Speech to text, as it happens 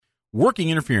Working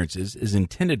Interferences is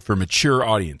intended for mature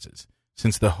audiences.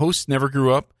 Since the hosts never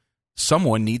grew up,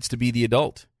 someone needs to be the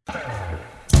adult. I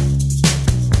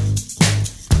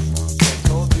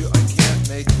told you I can't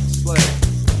make it slay.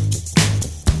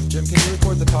 Jim, can you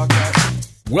record the talk back?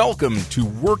 Welcome to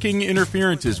Working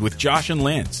Interferences with Josh and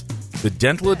Lance, the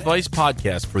dental advice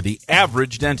podcast for the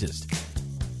average dentist.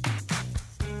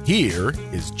 Here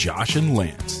is Josh and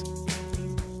Lance.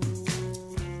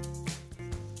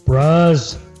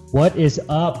 Bros, what is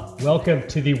up? Welcome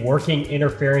to the Working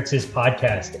Interferences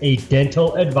podcast, a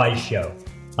dental advice show.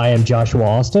 I am Joshua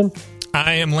Austin.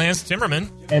 I am Lance Timmerman.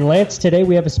 And Lance, today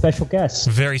we have a special guest.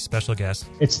 Very special guest.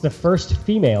 It's the first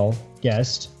female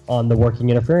guest on the Working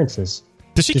Interferences.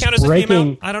 Does she count as a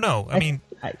female? I don't know.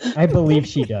 I believe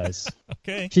she does.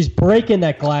 Okay. She's breaking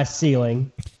that glass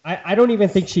ceiling. I don't even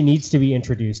think she needs to be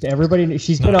introduced. Everybody,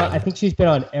 she's been on. I think she's been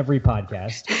on every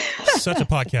podcast. Such a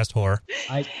podcast whore.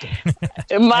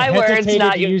 My words,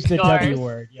 not to yours. Use the W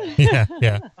word.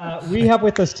 Yeah. We have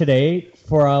with us today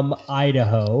from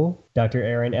Idaho, Dr.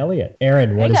 Erin Elliott.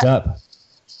 Erin, what is up?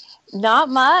 Not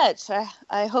much.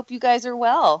 I hope you guys are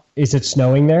well. Is it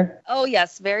snowing there? Oh,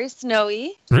 yes. Very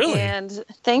snowy. Really? And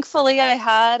thankfully I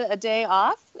had a day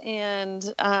off and,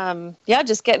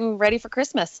 just getting ready for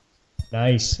Christmas.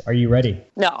 Nice. Are you ready?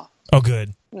 No. Oh,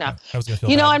 good. No. I was going to feel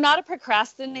bad. I'm not a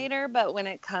procrastinator, but when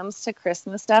it comes to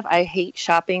Christmas stuff, I hate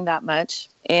shopping that much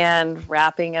and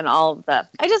wrapping and all of that.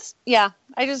 I just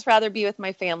rather be with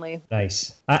my family.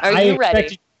 Nice. Are you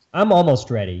ready? I'm almost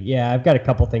ready. Yeah, I've got a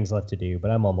couple things left to do,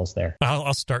 but I'm almost there.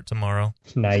 I'll start tomorrow.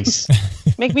 Nice.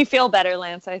 Make me feel better,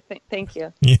 Lance. Thank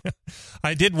you. Yeah.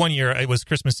 I did one year. It was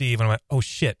Christmas Eve, and I went, oh,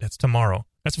 shit, that's tomorrow.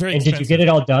 That's very expensive. Did you get it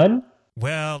all done?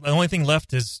 Well, the only thing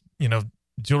left is,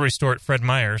 jewelry store at Fred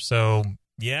Meyer, so...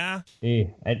 Yeah.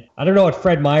 I don't know what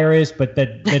Fred Meyer is, but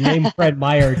the name Fred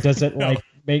Meyer doesn't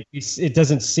it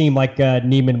doesn't seem like a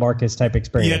Neiman Marcus type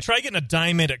experience. Yeah, try getting a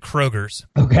diamond at Kroger's.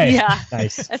 Okay. Yeah.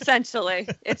 Nice. Essentially.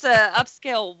 It's a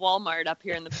upscale Walmart up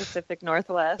here in the Pacific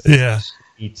Northwest. Yeah.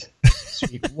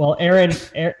 Sweet. Well, Erin,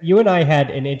 you and I had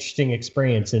an interesting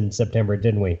experience in September,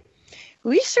 didn't we?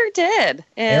 We sure did.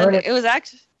 And it was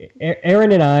actually...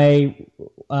 Erin and I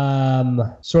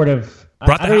sort of...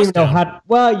 Brought the house down.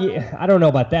 I don't know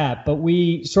about that, but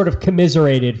we sort of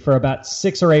commiserated for about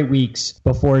 6 or 8 weeks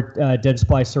before Dead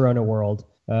Supply Serona World,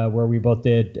 where we both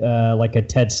did like a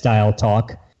TED-style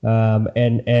talk,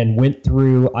 and went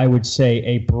through, I would say,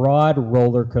 a broad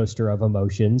roller coaster of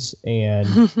emotions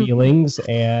and feelings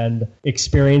and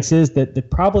experiences that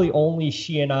probably only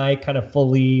she and I kind of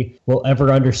fully will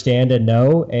ever understand and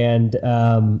know,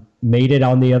 and made it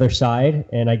on the other side,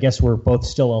 and I guess we're both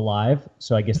still alive,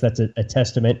 so I guess that's a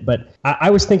testament. But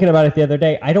I was thinking about it the other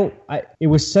day. It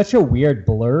was such a weird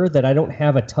blur that I don't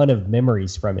have a ton of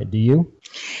memories from it. Do you?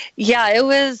 Yeah, it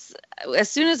was, as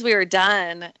soon as we were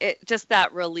done, it just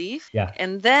that relief. Yeah.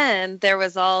 And then there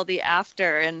was all the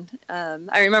after. And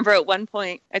I remember at one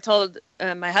point I told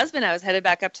my husband I was headed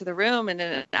back up to the room, and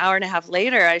an hour and a half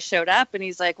later I showed up, and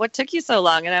he's like, what took you so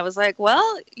long? And I was like,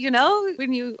 well,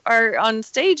 when you are on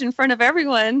stage in front of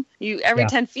everyone, every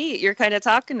 10 feet, you're kind of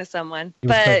talking to someone.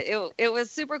 But it was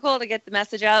super cool to get the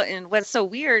message out. And what's so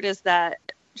weird is that,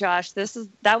 Josh,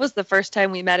 that was the first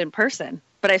time we met in person.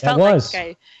 But I felt like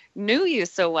I knew you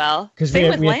so well. Same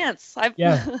with Lance.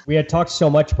 We had talked so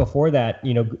much before that,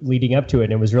 leading up to it.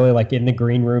 And it was really like in the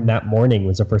green room that morning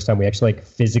was the first time we actually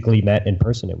physically met in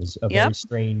person. It was a very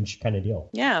strange kind of deal.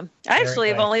 Yeah. I actually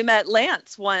have only met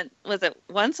Lance once. Was it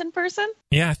once in person?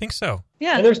 Yeah, I think so.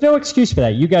 Yeah. And there's no excuse for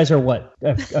that. You guys are what,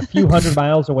 a few hundred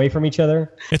miles away from each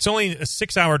other? It's only a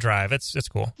 6-hour drive. It's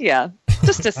cool. Yeah.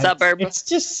 Just a suburb. It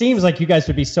just seems like you guys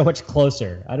would be so much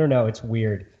closer. I don't know. It's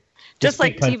weird. Just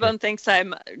like T-Bone thinks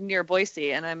I'm near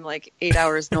Boise, and I'm like 8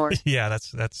 hours north. Yeah,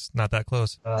 that's not that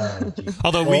close.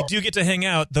 Although we do get to hang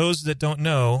out. Those that don't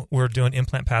know, we're doing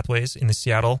Implant Pathways in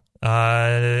Seattle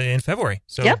in February.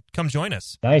 So come join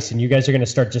us. Nice. And you guys are going to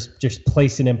start just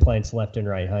placing implants left and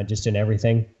right, huh? Just in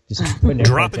everything? Just putting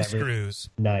dropping screws.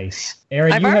 Nice.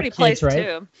 Erin, I've you already have kids, placed right?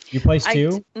 2. You placed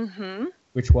 2? Mm-hmm.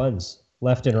 Which ones?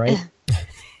 Left and right?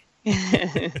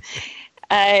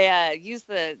 I used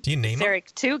the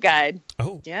CEREC 2 guide.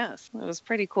 Oh. Yes, it was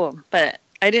pretty cool. But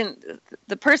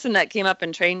the person that came up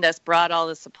and trained us brought all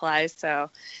the supplies, so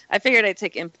I figured I'd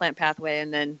take Implant Pathway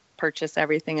and then purchase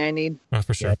everything I need. Oh,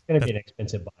 for sure. Yeah, it's going to be an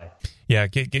expensive buy. Yeah,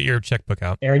 get your checkbook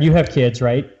out. Erin, you have kids,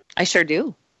 right? I sure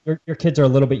do. Your kids are a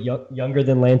little bit younger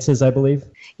than Lance's, I believe?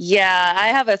 Yeah, I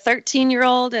have a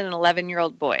 13-year-old and an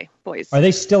 11-year-old boys. Are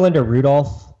they still into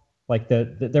Rudolph? Like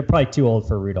they're probably too old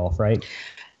for Rudolph, right?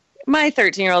 My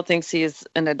 13-year-old thinks he's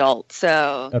an adult,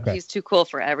 so he's too cool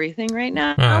for everything right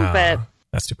now. But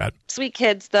That's too bad. Sweet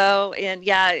kids, though. And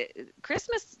yeah,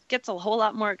 Christmas gets a whole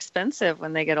lot more expensive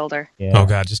when they get older. Yeah. Oh,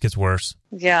 God, it just gets worse.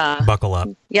 Yeah. Buckle up.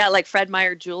 Yeah, like Fred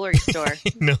Meyer Jewelry Store.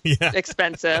 No, yeah.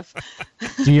 Expensive.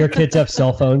 Do your kids have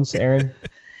cell phones, Aaron?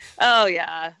 Oh,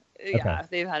 yeah. Yeah, Okay.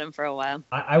 they've had them for a while.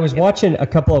 I was watching a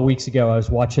couple of weeks ago. I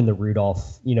was watching the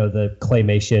Rudolph, the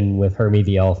claymation with Hermie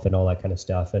the elf and all that kind of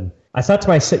stuff. And I thought to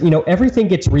myself, everything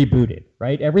gets rebooted,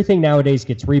 right? Everything nowadays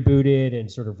gets rebooted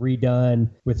and sort of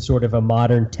redone with sort of a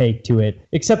modern take to it.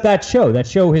 Except that show. That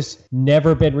show has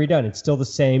never been redone. It's still the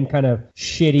same kind of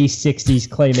shitty 60s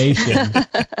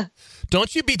claymation.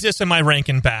 Don't you be dissing my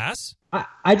Rankin Bass.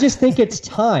 I just think it's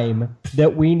time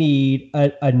that we need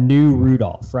a new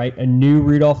Rudolph, right? A new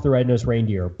Rudolph the Red-Nosed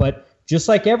Reindeer. But just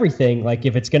like everything, like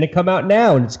if it's going to come out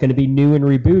now and it's going to be new and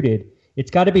rebooted,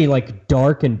 it's got to be like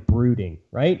dark and brooding,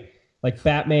 right? Like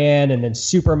Batman and then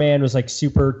Superman was like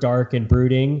super dark and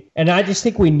brooding. And I just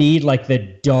think we need like the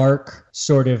dark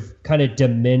sort of kind of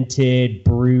demented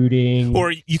brooding.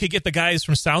 Or you could get the guys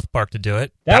from South Park to do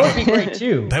it. That would be great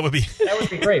too. That would be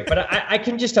great. But I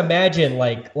can just imagine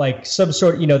like some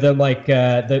sort, them like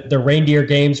the reindeer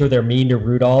games where they're mean to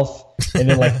Rudolph. And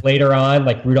then like later on,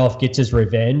 like Rudolph gets his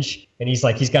revenge and he's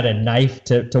got a knife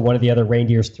to one of the other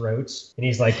reindeer's throats. And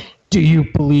he's like, "Do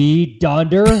you bleed,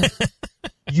 Donder?"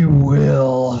 You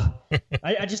will.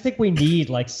 I just think we need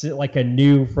like a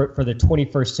new for the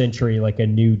 21st century, like a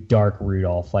new dark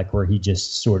Rudolph, like where he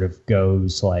just sort of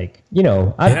goes like,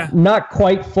 not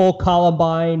quite full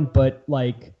Columbine, but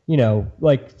like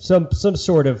some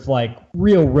sort of like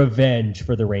real revenge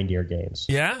for the reindeer games.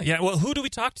 Yeah. Well, who do we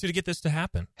talk to get this to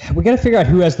happen? We got to figure out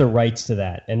who has the rights to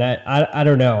that, and I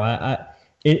don't know.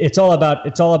 It's all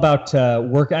about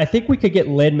work. I think we could get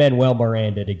Lin-Manuel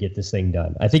Miranda to get this thing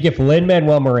done. I think if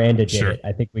Lin-Manuel Miranda did it,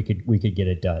 I think we could get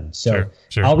it done. So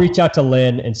Sure. I'll reach out to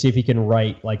Lin and see if he can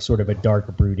write like sort of a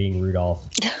dark, brooding Rudolph.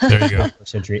 There you go.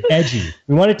 Century edgy.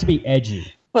 We want it to be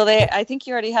edgy. Well, I think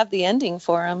you already have the ending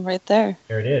for him right there.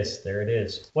 There it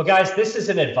is. Well, guys, this is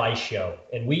an advice show,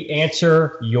 and we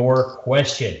answer your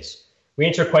questions. We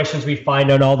answer questions we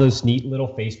find on all those neat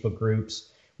little Facebook groups.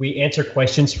 We answer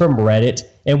questions from Reddit,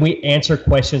 and we answer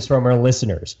questions from our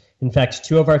listeners. In fact,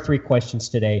 2 of our 3 questions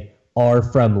today are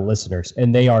from listeners,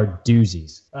 and they are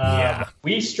doozies.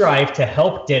 We strive to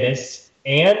help dentists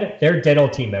and their dental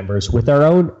team members with our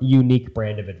own unique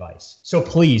brand of advice. So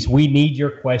please, we need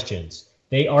your questions.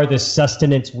 They are the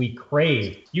sustenance we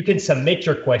crave. You can submit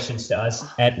your questions to us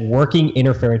at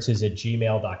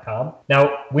workinginterferences@gmail.com.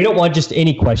 Now, we don't want just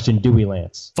any question, do we,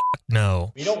 Lance?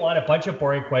 No. We don't want a bunch of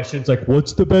boring questions like,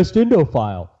 what's the best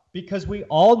endophile? Because we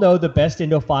all know the best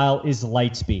endophile is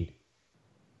Lightspeed.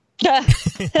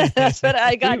 That's what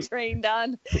I got trained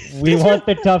on. We want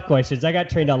the tough questions. I got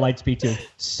trained on Lightspeed too.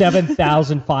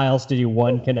 7,000 files to do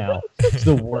 1 canal. It's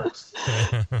the worst.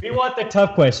 We want the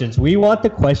tough questions. We want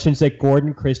the questions that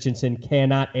Gordon Christensen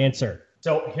cannot answer.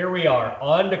 So here we are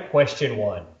on to question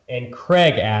 1. And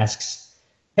Craig asks,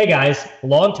 "Hey guys,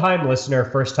 long-time listener,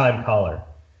 first-time caller.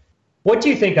 What do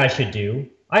you think I should do?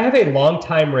 I have a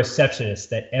long-time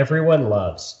receptionist that everyone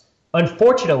loves.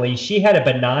 Unfortunately, she had a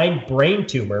benign brain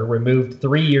tumor removed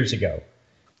 3 years ago.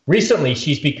 Recently,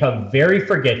 she's become very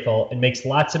forgetful and makes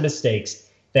lots of mistakes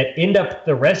that end up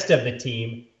the rest of the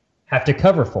team have to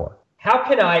cover for. How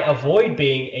can I avoid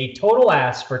being a total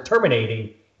ass for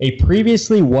terminating a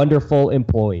previously wonderful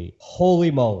employee?"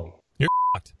 Holy moly. You're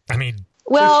fucked. I mean...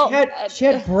 Well, So she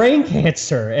had brain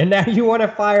cancer, and now you want to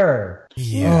fire her.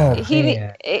 Yeah. Oh,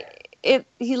 man.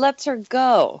 he lets her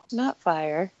go, not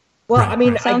fire. Well, Right, I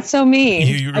mean, right. Sounds so mean.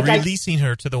 You're releasing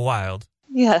her to the wild.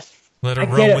 Yes. Let her I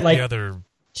get roam it, with like, the other...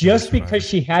 just because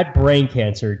she had brain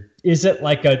cancer isn't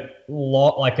like a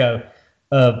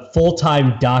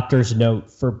full-time doctor's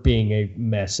note for being a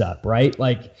mess up, right?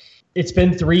 Like, it's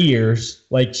been 3 years.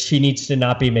 Like, she needs to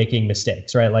not be making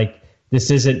mistakes, right? Like, this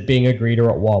isn't being a greeter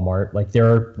at Walmart. Like, there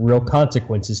are real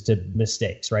consequences to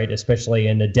mistakes, right? Especially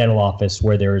in a dental office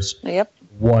where there's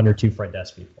 1 or 2 front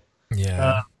desk people.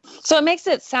 Yeah. So it makes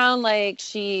it sound like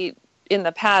she, in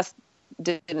the past,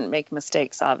 didn't make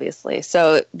mistakes, obviously.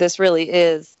 So this really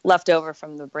is left over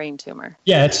from the brain tumor.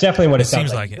 Yeah, it's definitely what it sounds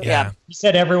seems like it, Yeah. yeah. You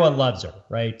said everyone loves her,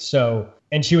 right? So,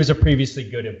 and she was a previously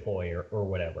good employee or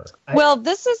whatever. Well,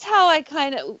 this is how I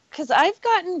because I've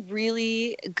gotten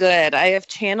really good. I have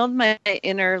channeled my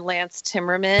inner Lance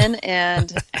Timmerman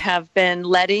and have been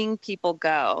letting people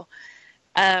go.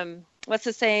 What's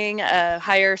the saying?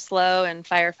 Hire slow and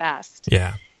fire fast.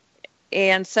 Yeah.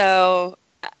 And so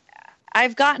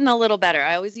I've gotten a little better.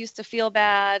 I always used to feel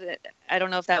bad. I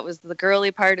don't know if that was the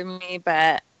girly part of me,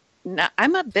 but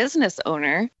I'm a business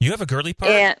owner. You have a girly part?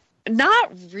 And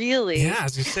Not really. Yeah,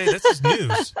 as you say, this is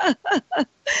news.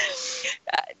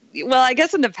 Well, I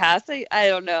guess in the past, I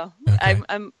don't know. Okay.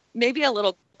 I'm maybe a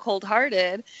little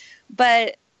cold-hearted,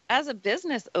 but as a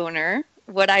business owner,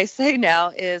 what I say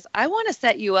now is I want to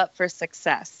set you up for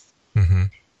success,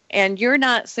 and you're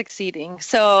not succeeding.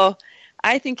 So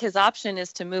I think his option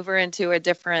is to move her into a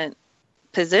different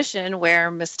position where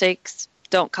mistakes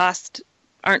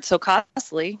aren't so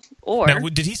costly, or now,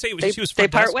 did he say she was they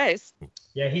front part desk? ways.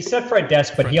 Yeah, he said front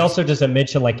desk, but he also doesn't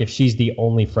mention like if she's the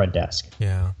only front desk.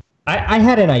 Yeah. I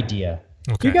had an idea.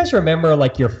 Okay. Do you guys remember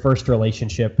like your first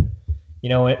relationship,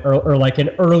 or like an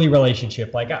early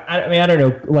relationship? Like, I mean, I don't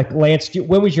know, like Lance,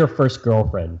 when was your first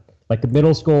girlfriend? Like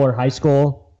middle school or high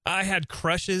school? I had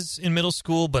crushes in middle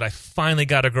school, but I finally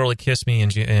got a girl to kiss me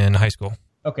in high school.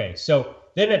 Okay, so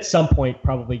then at some point,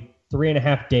 probably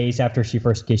 3.5 days after she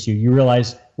first kissed you, you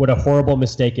realized what a horrible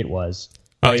mistake it was.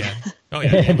 Oh, yeah.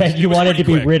 And that you wanted to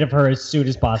be quick. rid of her as soon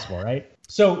as possible, right?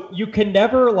 So you can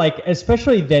never, like,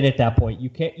 especially then at that point, you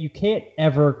can't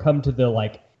ever come to the,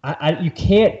 like,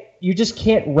 you just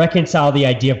can't reconcile the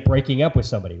idea of breaking up with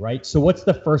somebody, right? So what's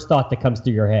the first thought that comes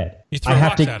through your head? You throw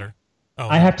rocks at her. Oh.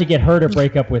 I have to get her to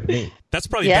break up with me. That's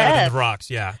probably better than the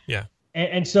rocks. Yeah.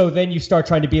 And so then you start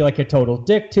trying to be like a total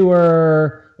dick to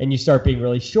her, and you start being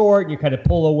really short, and you kind of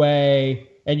pull away,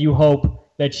 and you hope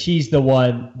that she's the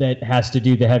one that has to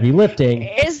do the heavy lifting.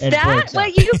 Is that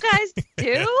what you guys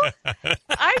do?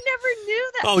 I never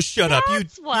knew that. Oh, shut up.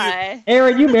 That's why.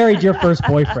 Aaron, you married your first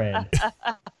boyfriend.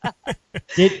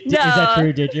 Is that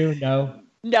true? Did you? No?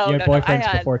 No, You had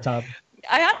boyfriends before Tom?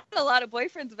 I had a lot of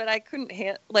boyfriends, but I couldn't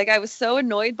I was so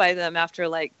annoyed by them after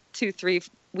like 2-3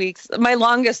 weeks. My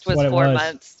longest was 4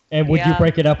 months. And would you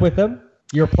break it up with them?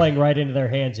 You're playing right into their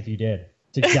hands if you did.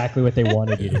 It's exactly what they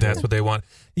wanted you to do. That's what they want.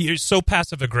 You're so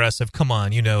passive aggressive. Come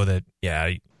on, you know that. Yeah.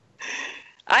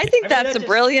 I think that's a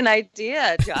brilliant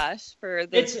idea, Josh, for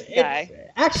this guy.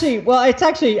 It's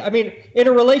actually, I mean, in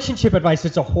a relationship advice,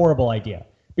 it's a horrible idea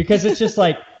because it's just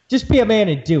like, just be a man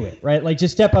and do it, right? Like,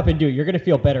 just step up and do it. You're going to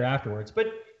feel better afterwards. But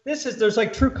there's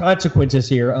like true consequences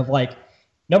here of like,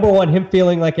 number one, him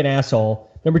feeling like an asshole.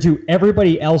 Number two,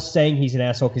 everybody else saying he's an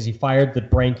asshole because he fired the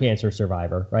brain cancer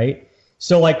survivor, right?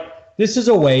 So like, this is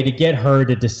a way to get her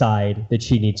to decide that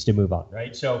she needs to move on,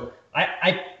 right? So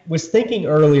I was thinking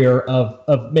earlier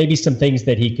of maybe some things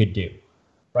that he could do,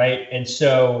 right? And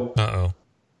so,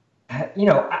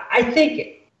 I think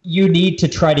you need to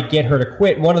try to get her to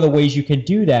quit. One of the ways you can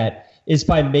do that is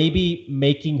by maybe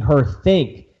making her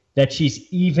think that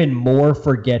she's even more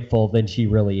forgetful than she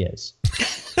really is.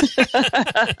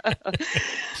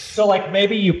 So like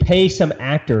maybe you pay some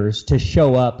actors to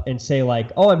show up and say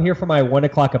like, oh, I'm here for my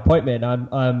 1:00 appointment.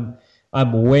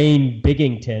 I'm Wayne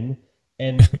Biggington.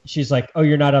 And she's like, oh,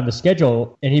 you're not on the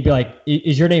schedule. And he'd be like,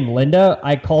 is your name Linda?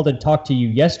 I called and talked to you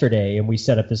yesterday and we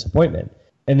set up this appointment.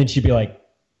 And then she'd be like,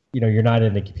 you're not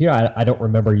in the computer. I don't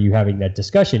remember you having that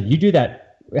discussion. You do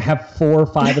that, have 4 or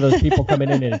 5 of those people coming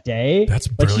in a day. That's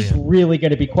brilliant. Like she's really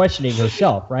going to be questioning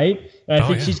herself, right? And I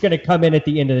think she's going to come in at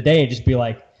the end of the day and just be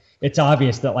like, it's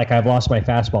obvious that like I've lost my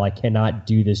fastball. I cannot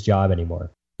do this job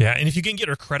anymore. Yeah, and if you can get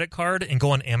her credit card and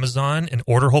go on Amazon and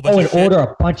order a whole bunch of shit. order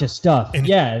a bunch of stuff. And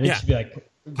then she'd be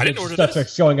like, I didn't order stuff this.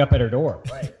 starts showing up at her door.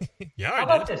 Right. Yeah, How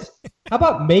about this? How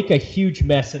about make a huge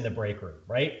mess in the break room,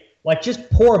 right? Like just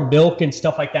pour milk and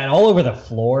stuff like that all over the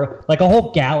floor, like a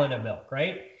whole gallon of milk,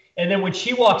 right? And then when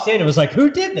she walks in, it was like, who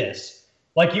did this?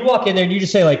 Like you walk in there and you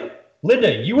just say like,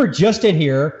 Linda, you were just in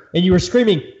here and you were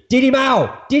screaming, Diddy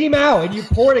Mao, and you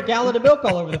poured a gallon of milk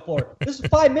all over the floor. This is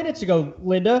 5 minutes ago,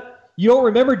 Linda. You don't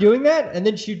remember doing that? And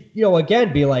then she'd,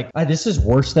 again be like, this is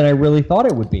worse than I really thought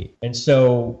it would be. And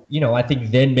so, I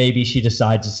think then maybe she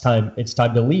decides it's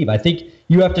time to leave. I think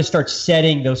you have to start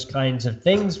setting those kinds of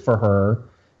things for her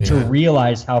to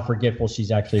realize how forgetful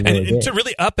she's actually really and to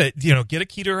really up it, get a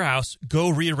key to her house, go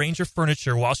rearrange her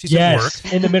furniture while she's at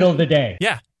work. In the middle of the day.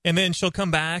 Yeah. And then she'll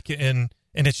come back and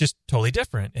it's just totally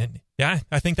different. And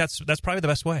I think that's probably the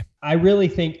best way. I really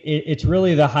think it's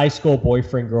really the high school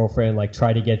boyfriend, girlfriend, like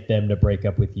try to get them to break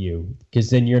up with you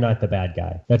because then you're not the bad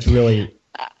guy. That's really...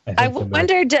 I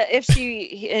wondered if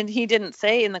he didn't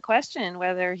say in the question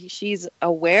whether she's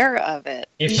aware of it.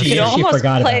 If she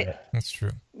forgot about it. That's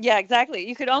true. Yeah, exactly.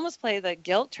 You could almost play the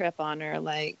guilt trip on her.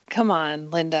 Like, come on,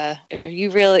 Linda, are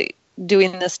you really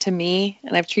doing this to me?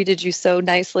 And I've treated you so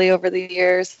nicely over the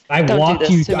years. Don't do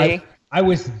this to me. I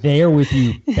was there with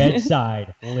you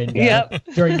bedside, Linda,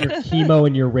 during your chemo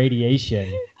and your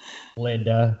radiation,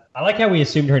 Linda. I like how we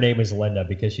assumed her name was Linda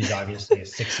because she's obviously a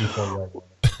 64-year-old woman.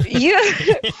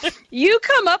 You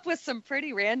come up with some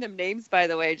pretty random names, by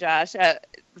the way, Josh.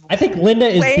 I think Linda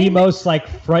is the Wayne- most like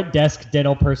front desk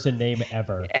dental person name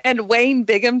ever. and Wayne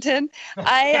Binghamton.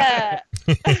 I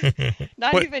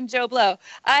not What- even Joe Blow.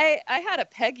 I had a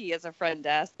Peggy as a front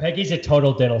desk. Peggy's a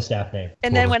total dental staff name.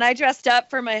 And then when I dressed up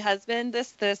for my husband,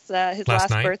 his Last last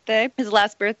night? birthday.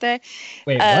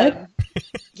 Wait, what?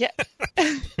 Yeah.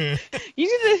 you need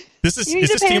to This is You need is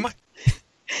to this pay- TMI?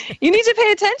 you need to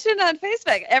pay attention on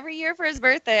Facebook. Every year for his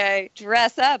birthday, I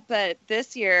dress up, but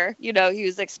this year, he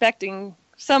was expecting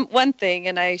one thing,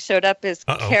 and I showed up as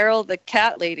Uh-oh. Carol the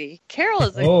cat lady. Carol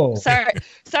is Oh. sorry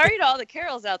to all the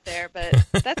Carols out there, but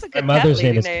that's a My good mother's cat lady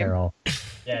name is name. Carol.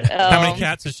 Yeah, How Um, many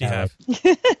cats does she have?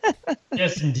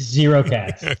 just 0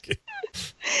 cats. Okay.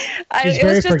 She's It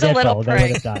very was just a little forgetful.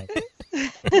 They would prank.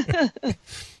 have died.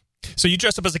 So you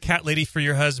dressed up as a cat lady for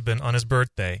your husband on his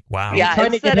birthday. Wow. Yeah.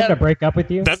 Trying to get instead him to of- break up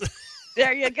with you? That's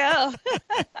There you go.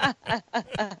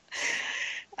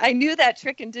 I knew that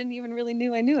trick and didn't even really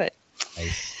knew I knew it.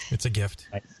 Nice. it's a gift.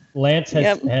 Nice. Lance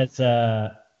has,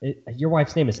 Yep. your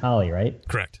wife's name is Holly, right?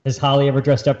 Correct. Has Holly ever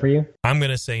dressed up for you? I'm going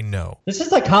to say no. This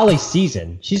is like Holly's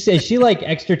season. Is she like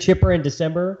extra chipper in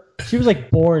December? She was like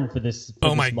born for this.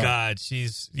 Oh my God, she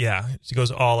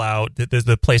goes all out.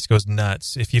 The place goes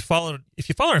nuts. If you follow her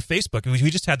on Facebook, we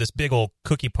just had this big old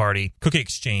cookie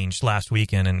exchange last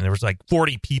weekend, and there was like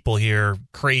 40 people here,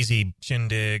 crazy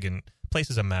shindig, and place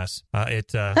is a mess.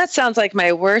 That sounds like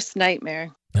my worst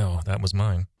nightmare. No, that was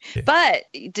mine. But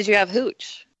did you have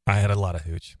hooch? I had a lot of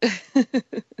hooch.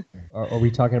 Are we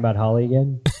talking about Holly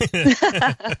again?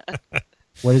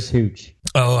 What is hooch?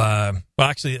 Oh, well,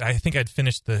 actually, I think I'd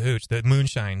finished the hooch, the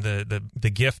moonshine, the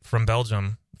gift from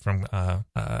Belgium. From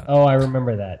Oh, I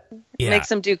remember that. yeah, Makes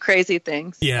them do crazy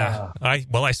things. yeah. I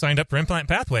signed up for Implant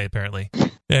Pathway apparently,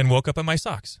 and woke up in my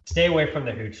socks. Stay away from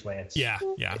the hooch, Lance. Yeah.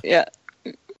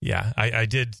 Yeah. I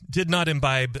did not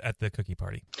imbibe at the cookie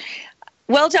party.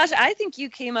 Well, Josh, I think you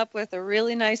came up with a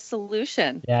really nice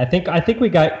solution. Yeah, I think we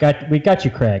got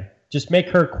you, Craig. Just make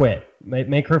her quit.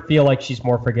 Make her feel like she's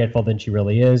more forgetful than she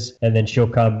really is, and then she'll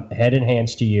come head in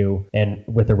hands to you and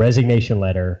with a resignation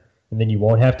letter, and then you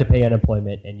won't have to pay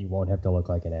unemployment and you won't have to look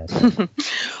like an asshole.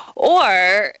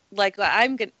 Or like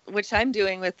which I'm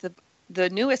doing with the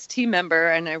newest team member,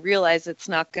 and I realize it's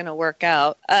not going to work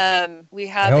out. We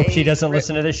have. I hope she doesn't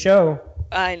listen to this show.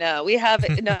 I know we have.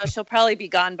 No, she'll probably be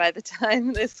gone by the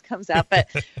time this comes out. But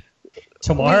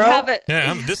Tomorrow? we have it.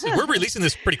 Yeah, we're releasing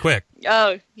this pretty quick.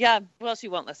 Oh yeah. Well, she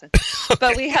won't listen.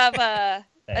 But we have a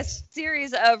Thanks.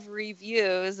 series of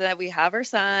reviews that we have her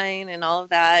sign and all of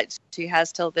that. She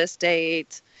has till this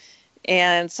date,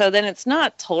 and so then it's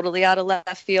not totally out of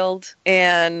left field.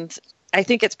 And I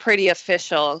think it's pretty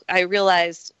official. I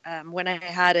realized when I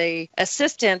had a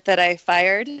assistant that I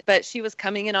fired, but she was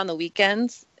coming in on the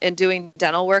weekends and doing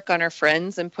dental work on her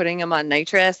friends and putting them on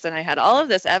nitrous. And I had all of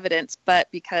this evidence, but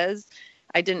because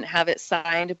I didn't have it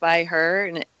signed by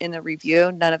her in a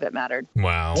review, none of it mattered.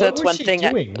 Wow. So that's What was one she thing.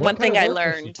 doing? What One kind thing of I work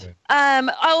was she learned.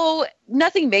 doing?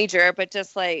 Nothing major, but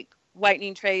just like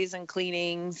whitening trays and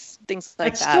cleanings, things like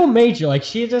That's that. still major. Like,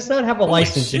 she does not have a Holy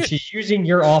license and shit. she's using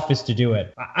your office to do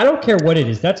it. I don't care what it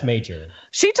is. That's major.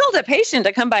 She told a patient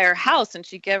to come by her house and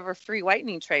she'd give her free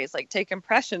whitening trays, like take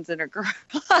impressions in her garage.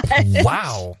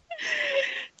 Wow.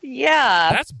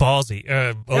 Yeah. That's ballsy.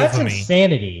 That's Over me.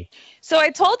 insanity. So I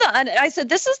told I said,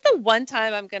 this is the one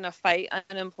time I'm going to fight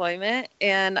unemployment.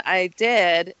 And I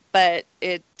did, but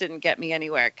it didn't get me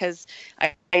anywhere because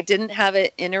I didn't have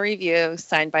it in a review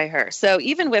signed by her. So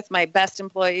even with my best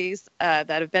employees that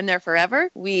have been there forever,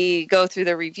 we go through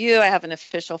the review. I have an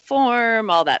official form,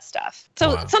 all that stuff.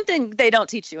 So Wow. something they don't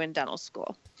teach you in dental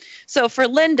school. So for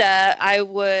Linda, I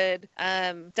would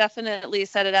definitely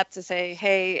set it up to say,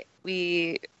 hey,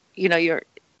 you're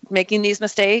making these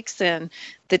mistakes and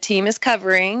the team is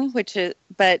covering,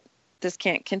 but this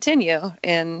can't continue.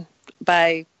 And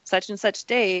by such and such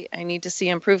date, I need to see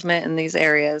improvement in these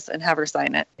areas and have her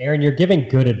sign it. Aaron, you're giving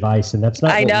good advice, and that's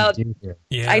not I what know. we do here.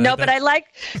 Yeah, I know, but that's-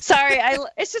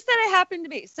 it's just that it happened to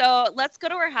me. So let's go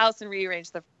to her house and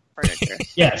rearrange the furniture.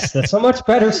 Yes, that's a much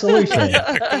better solution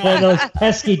than those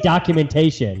pesky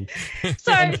documentation.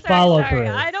 sorry. follow through.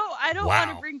 I don't Wow. want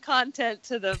to bring content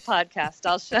to the podcast.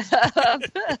 I'll shut up.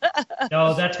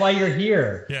 No, that's why you're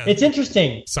here. Yeah. It's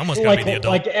interesting. Someone's gotta be the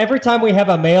adult. Like every time we have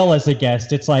a male as a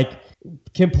guest, it's like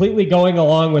completely going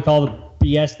along with all the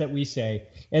BS that we say.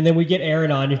 And then we get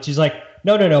Aaron on, and she's like,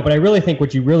 no, but I really think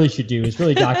what you really should do is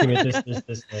really document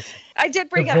this. I did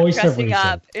bring The up voice of dressing reason.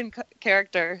 up in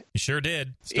character. You sure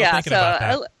did. Still Yeah, thinking so about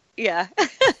that. yeah.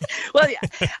 Well, yeah.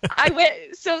 I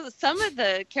went. So some of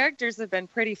the characters have been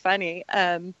pretty funny.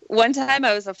 One time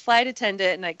I was a flight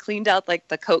attendant and I cleaned out like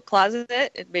the coat closet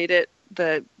and made it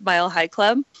the Mile High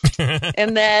Club.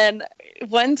 And then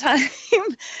one time,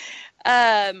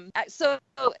 so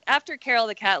after Carol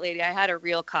the Cat Lady, I had a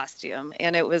real costume,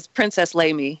 and it was Princess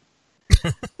Lamy.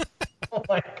 Oh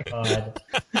my God.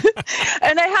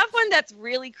 And I have one that's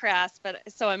really crass, but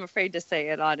so I'm afraid to say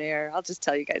it on air. I'll just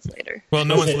tell you guys later. Well,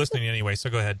 no one's listening anyway, so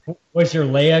go ahead. Was your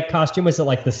Leia costume, was it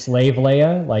like the slave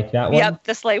Leia, like that one? Yep,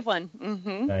 the slave one.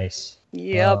 Mm-hmm. Nice.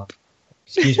 Yep.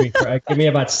 Excuse me. Give me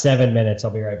about 7 minutes.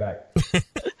 I'll be right back.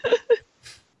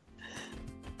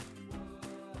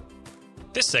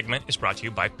 This segment is brought to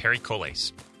you by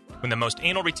Pericolace. When the most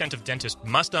anal retentive dentist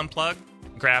must unplug,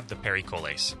 grab the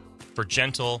Pericolace for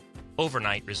gentle,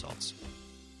 overnight results.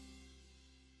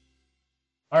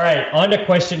 All right, on to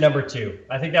question number 2.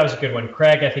 I think that was a good one.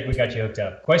 Craig, I think we got you hooked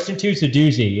up. Question 2 is a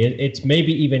doozy. It's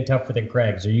maybe even tougher than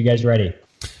Craig's. Are you guys ready?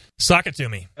 Sock it to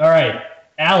me. All right.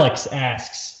 Alex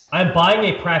asks, I'm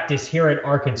buying a practice here in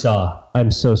Arkansas. I'm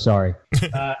so sorry.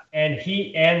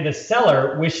 And the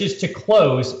seller wishes to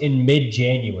close in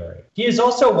mid-January. He is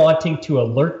also wanting to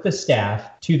alert the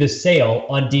staff to the sale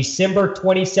on December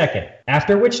 22nd,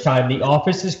 after which time the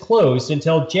office is closed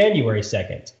until January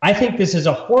 2nd. I think this is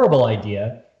a horrible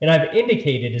idea, and I've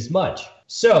indicated as much.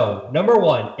 So, number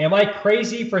 1, am I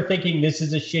crazy for thinking this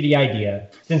is a shitty idea,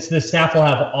 since the staff will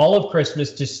have all of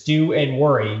Christmas to stew and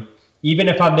worry, even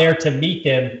if I'm there to meet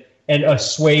them and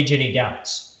assuage any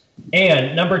doubts?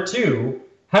 And number 2,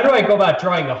 how do I go about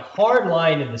drawing a hard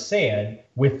line in the sand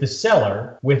with the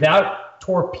seller without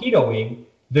torpedoing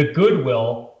the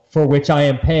goodwill for which I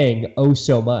am paying oh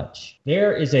so much?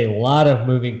 There is a lot of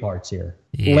moving parts here.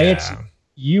 Yeah. Lance,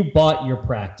 you bought your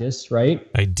practice, right?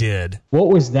 I did. What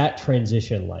was that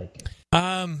transition like?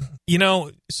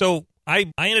 So I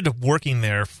ended up working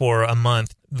there for a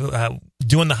month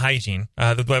doing the hygiene.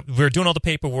 We were doing all the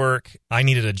paperwork. I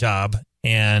needed a job.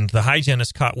 And the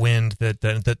hygienist caught wind that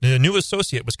the new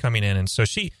associate was coming in. And so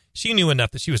she knew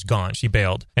enough that she was gone. She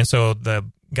bailed. And so the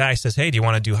guy says, hey, do you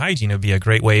want to do hygiene? It would be a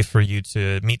great way for you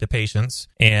to meet the patients.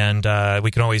 And we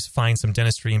can always find some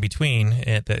dentistry in between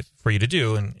for you to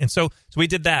do. And so we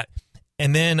did that.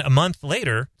 And then a month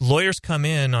later, lawyers come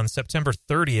in on September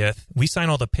 30th. We sign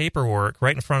all the paperwork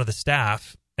right in front of the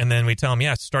staff. And then we tell them,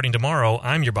 yeah, starting tomorrow,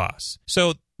 I'm your boss.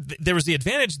 So there was the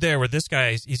advantage there where this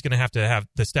guy, he's going to have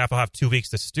the staff will have 2 weeks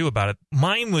to stew about it.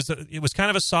 Mine was kind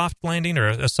of a soft landing or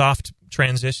a soft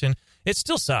transition. It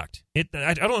still sucked.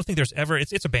 I don't think there's ever,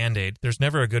 it's a Band-Aid. There's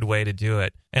never a good way to do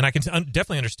it. And I can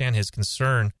definitely understand his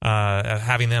concern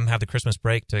having them have the Christmas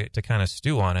break to kind of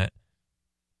stew on it.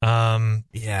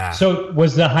 Yeah. So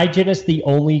was the hygienist the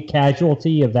only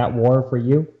casualty of that war for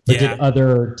you? Or did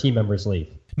other team members leave?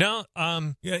 No,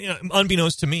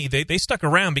 unbeknownst to me, they stuck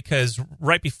around because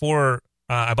right before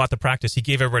I bought the practice, he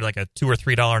gave everybody like a $2 or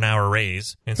 $3 an hour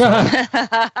raise. And so,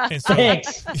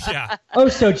 Thanks. Yeah. Oh,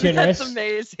 so generous. That's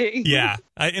amazing. Yeah.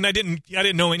 I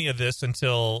didn't know any of this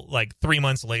until like 3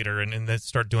 months later, and then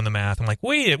start doing the math. I'm like,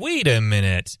 wait a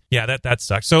minute. Yeah, that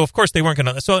sucks. So of course they weren't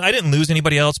gonna. So I didn't lose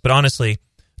anybody else, but honestly,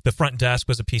 the front desk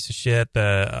was a piece of shit.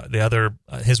 The other,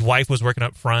 his wife was working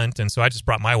up front, and so I just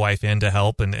brought my wife in to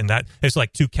help, and that it's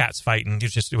like two cats fighting.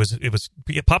 It was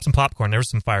pop some popcorn. There was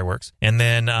some fireworks, and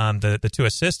then the two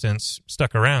assistants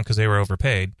stuck around because they were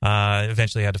overpaid.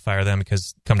 Eventually, I had to fire them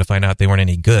because, come to find out, they weren't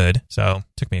any good. So it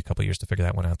took me a couple years to figure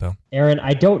that one out, though. Aaron,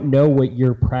 I don't know what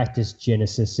your practice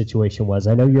genesis situation was.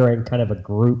 I know you're in kind of a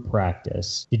group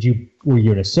practice. Were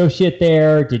you an associate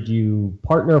there? Did you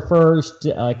partner first?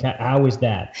 How was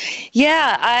that?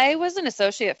 Yeah, I was an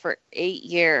associate for 8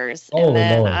 years. Oh, and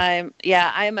then Lord.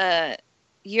 I'm a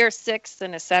year 6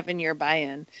 and a 7-year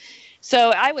buy-in. So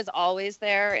I was always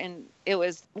there, and it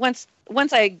was once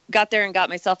I got there and got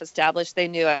myself established, they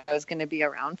knew I was going to be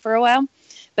around for a while.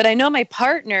 But I know my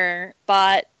partner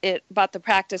bought the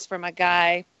practice from a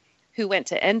guy who went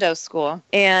to endo school,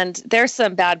 and there's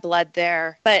some bad blood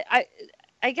there. But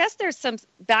I guess there's some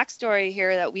backstory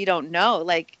here that we don't know.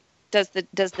 Like, does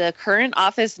the current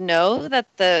office know that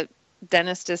the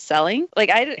dentist is selling? Like,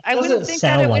 I wouldn't think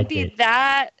that it would be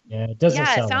that. Yeah, it doesn't.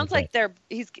 Yeah, it sounds like they're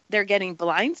getting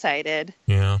blindsided.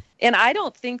 Yeah, and I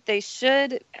don't think they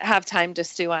should have time to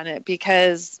stew on it,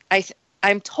 because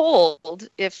I'm told,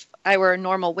 if I were a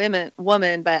normal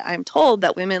woman, but I'm told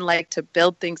that women like to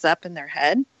build things up in their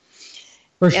head.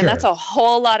 For sure. And that's a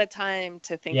whole lot of time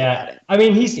to think about it. I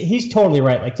mean, he's totally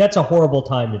right. Like, that's a horrible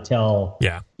time to tell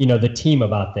the team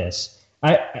about this.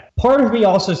 Part of me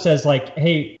also says, like,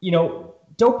 hey,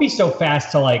 don't be so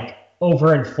fast to like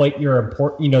overinflate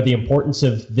the importance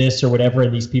of this or whatever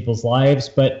in these people's lives.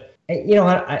 But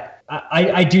I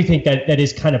I do think that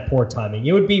is kind of poor timing.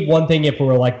 It would be one thing if it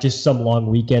were like just some long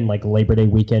weekend, like Labor Day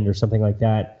weekend or something like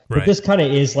that. Right. But this kind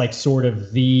of is like sort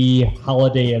of the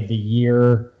holiday of the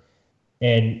year,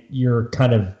 and you're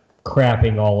kind of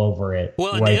crapping all over it.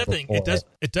 Well, and right the other thing,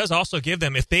 it does also give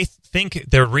them, if they think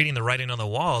they're reading the writing on the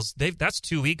walls, that's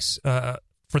 2 weeks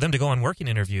for them to go on working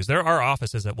interviews. There are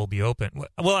offices that will be open.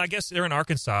 Well, I guess they're in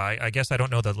Arkansas. I guess I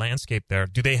don't know the landscape there.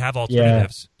 Do they have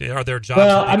alternatives? Are there jobs?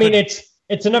 Well, I mean,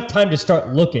 it's enough time to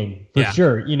start looking for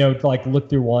sure. To like look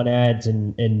through want ads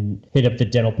and hit up the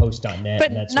dentalpost.net. But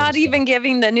and that sort not of even stuff.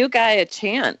 giving the new guy a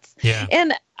chance. Yeah.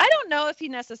 And I don't know if he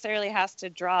necessarily has to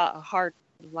draw a hard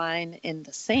line in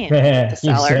the sand with the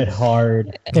You seller. said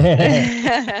hard.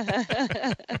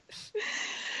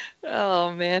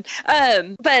 Oh man.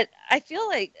 But I feel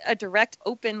like a direct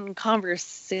open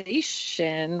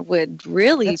conversation would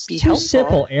really That's be too helpful.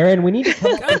 simple, Aaron. We need to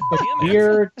come up God with damn it.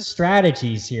 weird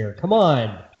strategies here. Come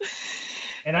on.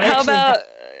 And I How actually about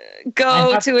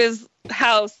go have- to his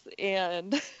house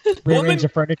and rearrange the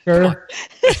furniture.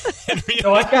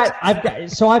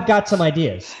 I've got some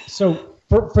ideas. So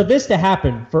for this to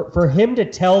happen, for him to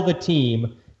tell the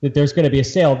team that there's going to be a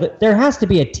sale, that there has to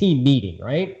be a team meeting,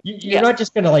 right? You're Yes. not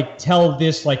just going to like tell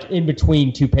this like in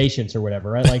between two patients or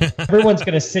whatever, right? Like everyone's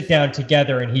going to sit down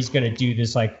together and he's going to do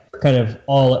this like kind of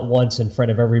all at once in front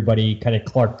of everybody, kind of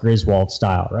Clark Griswold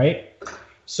style, right?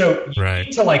 So you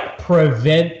need to like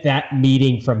prevent that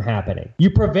meeting from happening.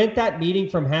 You prevent that meeting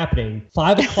from happening.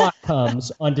 5 o'clock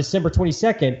comes on December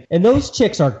 22nd, and those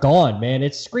chicks are gone, man.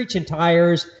 It's screeching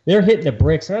tires. They're hitting the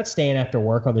bricks. They're not staying after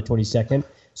work on the 22nd.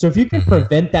 So if you can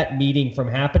prevent that meeting from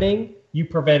happening, you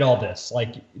prevent all this.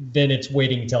 Like then it's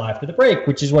waiting until after the break,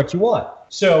 which is what you want.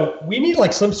 So we need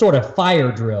like some sort of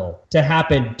fire drill to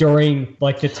happen during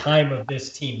like the time of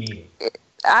this team meeting.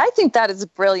 I think that is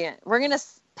brilliant. We're going to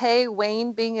pay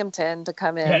Wayne Binghamton to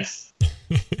come in. Yes.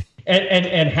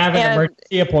 and have an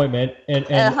emergency appointment and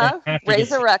have to raise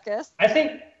get- a ruckus. I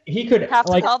think he could Have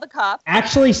to like call the cops.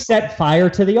 actually set fire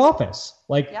to the office.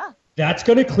 Like that's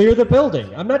going to clear the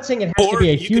building. I'm not saying it has to Or be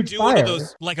a you could huge do fire. one of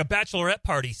those, like a bachelorette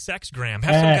party, sexgram.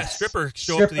 Have some guy stripper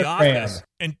show up to the Stripper-gram. office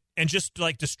and just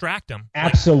like distract them.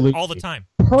 Absolutely. All the time.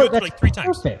 Do it That's like 3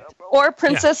 times. perfect. Or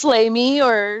Princess Lamey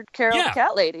or Carol the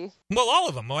Cat Lady. Well, all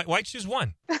of them. Why choose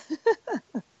one?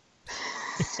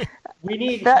 You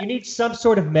need some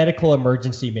sort of medical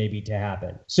emergency maybe to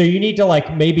happen. So you need to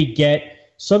like maybe get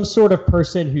some sort of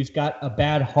person who's got a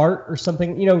bad heart or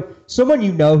something, someone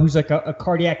who's like a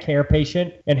cardiac care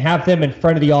patient, and have them in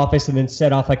front of the office and then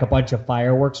set off like a bunch of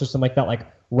fireworks or something like that, like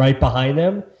right behind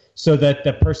them, so that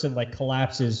the person like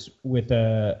collapses with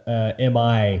a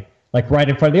MI like right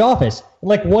in front of the office. And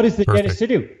like, what is the dentist to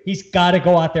do? He's got to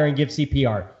go out there and give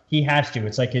CPR. He has to.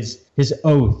 It's like his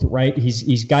oath, right?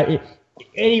 He's got it.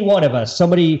 Any one of us,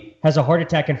 somebody has a heart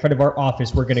attack in front of our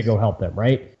office, we're going to go help them,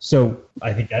 right? So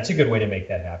I think that's a good way to make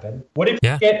that happen. What if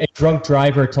you get a drunk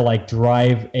driver to like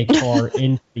drive a car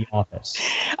into the office?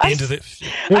 I saw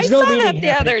that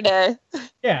the other day.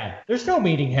 Yeah, there's no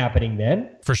meeting happening then.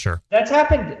 For sure. That's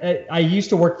happened. I used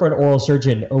to work for an oral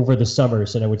surgeon over the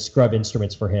summers, and I would scrub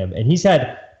instruments for him. And he's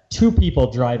had 2 people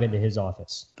drive into his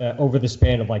office over the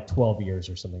span of like 12 years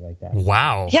or something like that.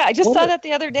 Wow. Yeah, I just saw that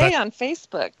the other day on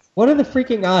Facebook. What are the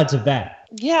freaking odds of that?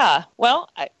 Yeah, well,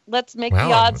 let's make the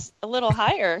odds a little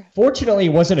higher. Fortunately,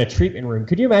 it wasn't a treatment room.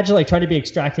 Could you imagine like trying to be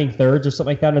extracting thirds or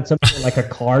something like that, and something like a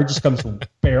car just comes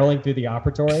barreling through the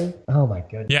operatory? Oh my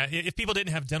goodness. Yeah, if people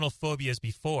didn't have dental phobias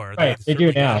before, Right, they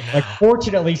do now. Like,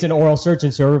 fortunately, he's an oral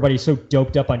surgeon, so everybody's so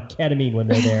doped up on ketamine when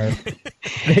they're there,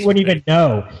 they wouldn't even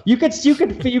know. You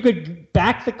could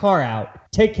back the car out,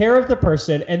 take care of the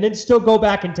person, and then still go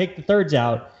back and take the thirds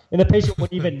out, and the patient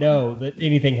wouldn't even know that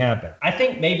anything happened. I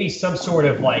think maybe some sort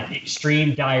of like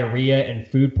extreme diarrhea and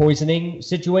food poisoning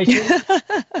situation.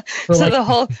 For So like the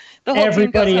whole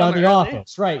everybody team goes on home the early.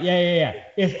 office, right? Yeah.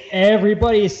 If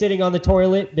everybody is sitting on the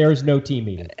toilet, there's no team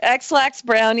meeting. X-Lax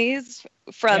brownies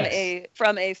from Yes.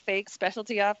 a fake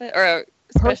specialty office or a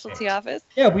specialty office.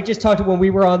 Yeah, we just talked when we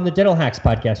were on the Dental Hacks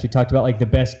podcast. We talked about like the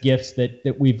best gifts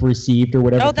that we've received or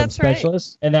whatever Oh, from that's right.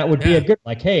 specialists, and that would be a good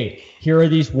like, hey, here are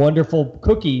these wonderful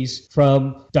cookies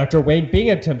from Dr. Wayne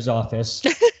Binghamton's office,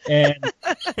 and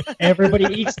everybody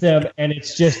eats them, and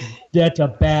that's a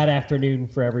bad afternoon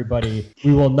for everybody.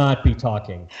 We will not be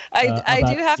talking. I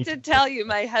about do have these- to tell you,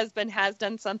 my husband has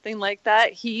done something like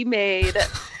that. He made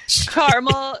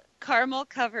caramel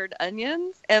covered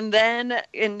onions, and then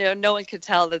no one could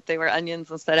tell that they were onions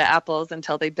instead of apples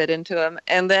until they bit into them.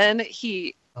 And then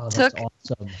he Oh, that's took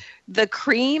awesome. the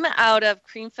cream out of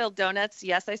cream-filled donuts.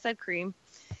 Yes, I said cream.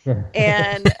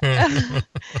 and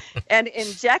and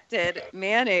injected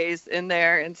mayonnaise in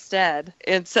there instead.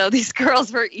 And so these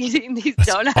girls were eating these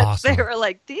donuts. Awesome. They were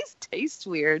like, these taste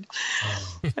weird.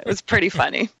 It was pretty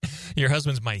funny. Your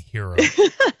husband's my hero.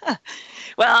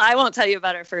 Well, I won't tell you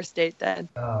about our first date then.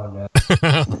 Oh,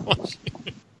 no.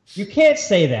 You can't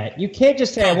say that. You can't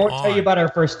just say, I won't tell you about our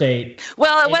first date.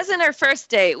 Well, it wasn't our first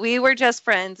date. We were just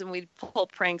friends, and we'd pull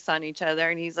pranks on each other.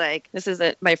 And he's like, this is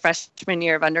my freshman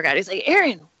year of undergrad. He's like,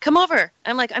 Erin, come over.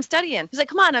 I'm like, I'm studying. He's like,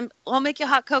 come on, I'll make you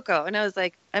hot cocoa. And I was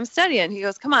like, I'm studying. He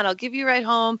goes, come on, I'll give you a ride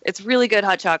home. It's really good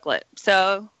hot chocolate.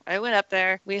 So I went up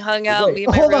there. We hung out. Wait,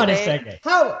 hold on a second.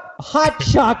 How hot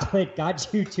chocolate got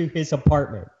you to his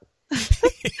apartment?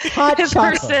 Hot his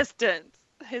chocolate. Persistence.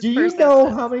 Do you know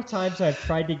how many times I've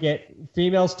tried to get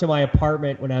females to my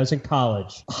apartment when I was in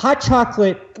college? Hot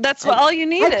chocolate. That's all you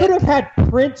needed. I could have had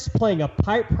Prince playing a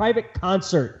private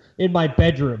concert in my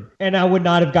bedroom, and I would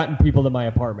not have gotten people to my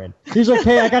apartment. He's like,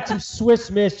 hey, I got some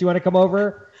Swiss Miss. You want to come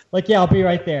over? Like, yeah, I'll be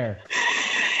right there.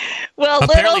 Well,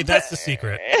 apparently that's the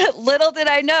secret. Little did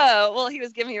I know. Well, he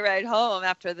was giving me a ride home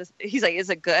after this. He's like, is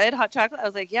it good, hot chocolate? I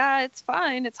was like, yeah, it's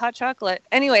fine. It's hot chocolate.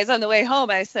 Anyways, on the way home,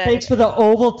 I said... Thanks for the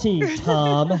Ovaltine,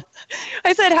 Tom.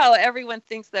 I said how everyone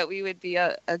thinks that we would be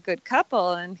a good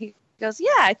couple. And he goes, yeah,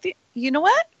 I think, you know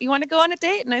what? You want to go on a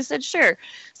date? And I said, sure.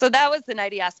 So that was the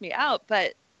night he asked me out.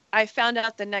 But I found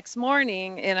out the next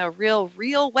morning in a real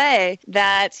way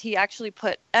that he actually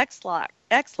put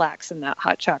X-Lax in that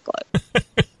hot chocolate.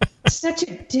 Such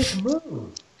a dick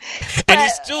move. And he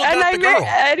still got the girl.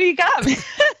 And he got me.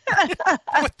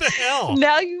 What the hell?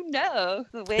 Now you know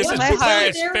the way This of is my just heart.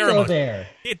 it's pheromones. There.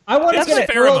 I want to get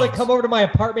a girl to pheromones. come over to my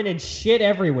apartment and shit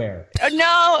everywhere.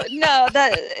 No,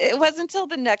 that it wasn't until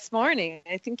the next morning.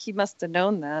 I think he must have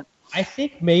known that. I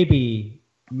think maybe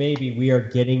we are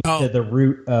getting to the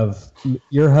root of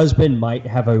your husband might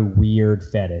have a weird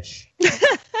fetish.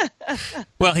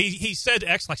 Well, he said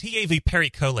X-Lax. He gave me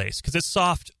Pericolace because it's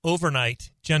soft,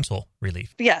 overnight, gentle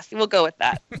relief. Yes, we'll go with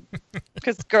that.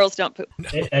 Because girls don't poop.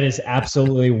 That is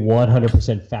absolutely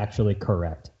 100% factually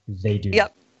correct. They do.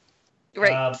 Yep.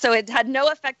 Right. So it had no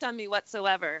effect on me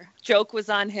whatsoever. Joke was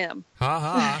on him. Ha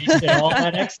ha. He did all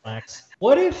that X-Lax.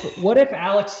 What if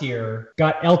Alex here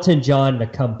got Elton John to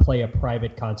come play a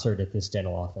private concert at this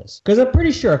dental office? Because I'm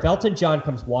pretty sure if Elton John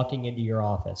comes walking into your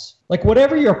office, like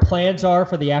whatever your plans are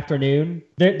for the afternoon,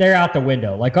 they're out the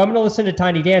window. Like I'm going to listen to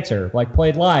Tiny Dancer, like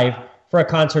played live for a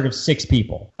concert of 6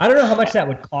 people. I don't know how much that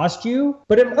would cost you,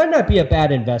 but it might not be a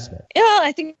bad investment. Yeah,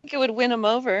 I think it would win him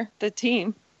over, the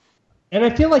team. And I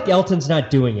feel like Elton's not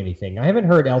doing anything. I haven't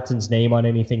heard Elton's name on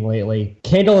anything lately.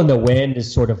 Candle in the Wind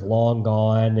is sort of long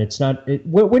gone. It's not.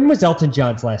 When was Elton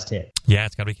John's last hit? Yeah,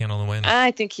 it's got to be Candle in the Wind.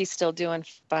 I think he's still doing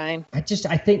fine. I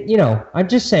think, I'm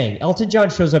just saying, Elton John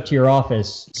shows up to your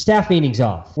office, staff meeting's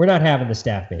off. We're not having the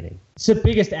staff meeting. It's the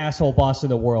biggest asshole boss in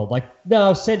the world. Like,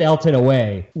 no, send Elton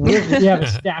away. We have a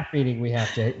staff meeting we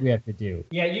have to do.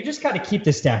 Yeah, you just got to keep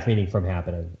the staff meeting from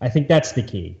happening. I think that's the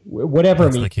key. Whatever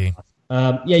that's means. The key.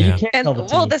 You can't tell the team.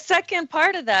 Well, the second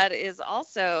part of that is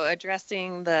also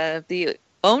addressing the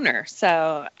owner.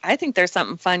 So I think there's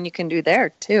something fun you can do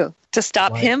there too to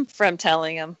stop him from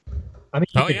telling him. I mean,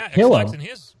 you could kill him.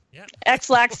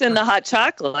 X-Lax in the hot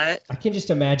chocolate. I can just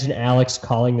imagine Alex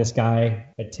calling this guy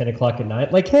at 10 o'clock at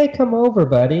night, like, "Hey, come over,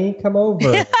 buddy. Come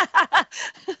over.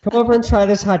 Come over and try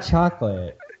this hot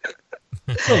chocolate."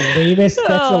 That's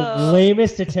the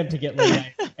lamest attempt to get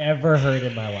laid I've ever heard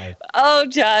in my life. Oh,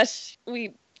 Josh,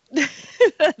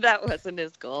 that wasn't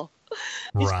his goal.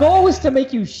 His goal was to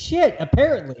make you shit,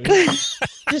 apparently.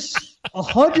 Just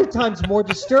 100 times more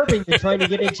disturbing than trying to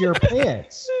get into your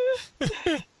pants.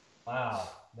 Wow.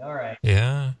 All right.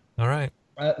 Yeah. All right.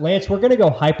 Lance, we're going to go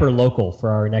hyper local for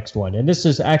our next one, and this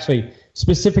is actually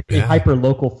specifically hyper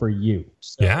local for you.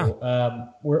 So,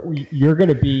 you're going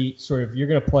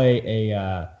to play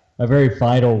a very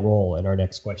vital role in our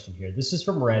next question here. This is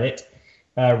from Reddit.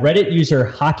 Reddit user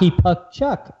Hockey Puck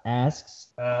Chuck asks,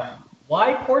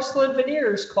 why porcelain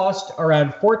veneers cost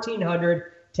around $1,400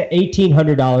 to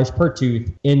 $1,800 per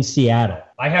tooth in Seattle.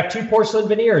 I have 2 porcelain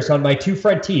veneers on my 2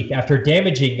 front teeth after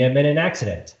damaging them in an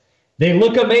accident. They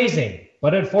look amazing,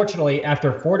 but unfortunately,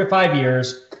 after 4 to 5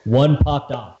 years, one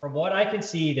popped off. From what I can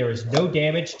see, there is no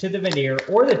damage to the veneer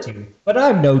or the tooth, but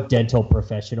I'm no dental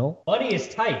professional. Money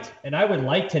is tight, and I would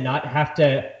like to not have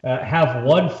to have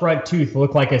one front tooth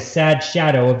look like a sad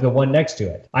shadow of the one next to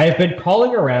it. I have been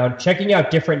calling around, checking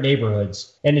out different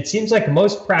neighborhoods, and it seems like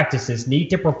most practices need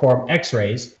to perform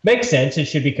x-rays. Makes sense, it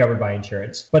should be covered by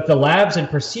insurance, but the labs and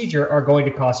procedure are going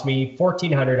to cost me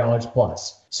 $1,400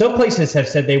 plus. Some places have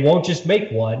said they won't just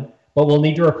make one, but we'll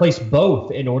need to replace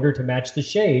both in order to match the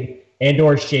shade and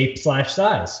or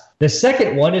shape/size. The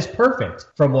second one is perfect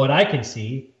from what I can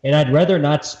see, and I'd rather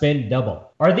not spend double.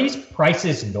 Are these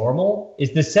prices normal?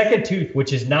 Is the second tooth,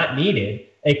 which is not needed,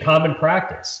 a common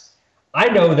practice? I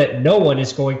know that no one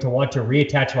is going to want to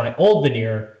reattach my old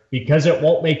veneer because it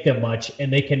won't make them much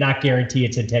and they cannot guarantee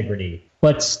its integrity.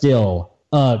 But still,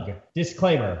 ugh.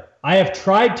 Disclaimer, I have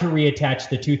tried to reattach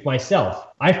the tooth myself.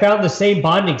 I found the same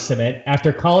bonding cement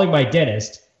after calling my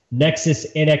dentist, Nexus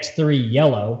NX3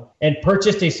 Yellow, and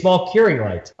purchased a small curing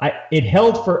light. It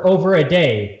held for over a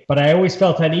day, but I always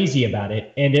felt uneasy about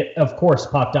it, and it, of course,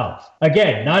 popped off.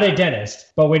 Again, not a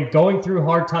dentist, but when going through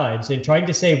hard times and trying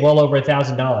to save well over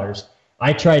 $1,000,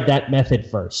 I tried that method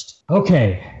first.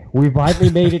 Okay, we finally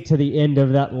made it to the end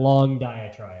of that long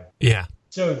diatribe. Yeah.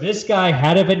 So this guy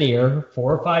had a veneer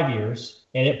 4 or 5 years,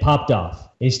 and it popped off.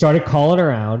 He started calling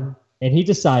around, and he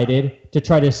decided to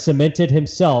try to cement it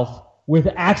himself with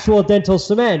actual dental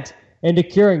cement and a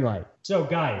curing light. So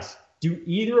guys, do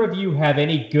either of you have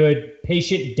any good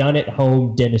patient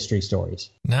done-at-home dentistry stories?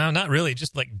 No, not really.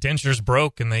 Just like dentures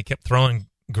broke, and they kept throwing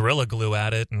Gorilla Glue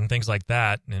at it and things like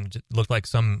that, and it looked like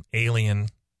some alien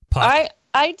puck.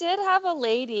 I did have a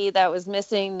lady that was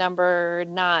missing number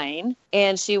 9,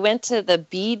 and she went to the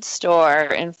bead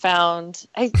store and found,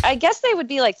 I guess they would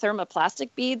be like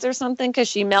thermoplastic beads or something, because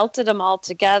she melted them all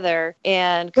together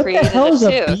and created What the hell is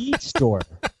a a tooth. bead store?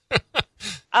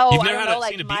 Oh, You've I never don't had know,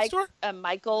 seen a bead store?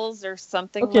 Michael's or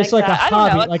something Okay, like it's like that. a I don't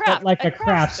hobby, know, like a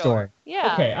craft store.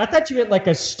 Yeah. Okay, I thought you meant like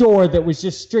a store that was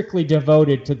just strictly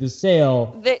devoted to the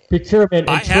sale, procurement,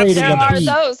 I and have trading seen There of are beads.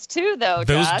 those too, though,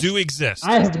 Those Josh. do exist.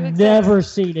 I have do exist. never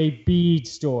seen a bead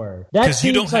store. That 'Cause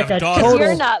you seems don't like have a daughters. total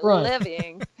You're not front.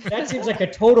 living. That seems like a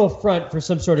total front for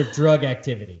some sort of drug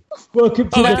activity. Welcome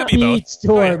to Oh, that the could be bead both.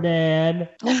 store, Right. man.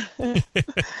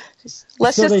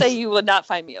 Let's So just they- say you would not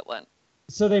find me at one.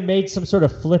 So they made some sort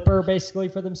of flipper basically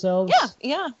for themselves?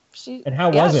 Yeah. She. And how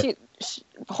was it? She,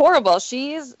 horrible.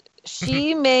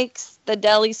 She makes the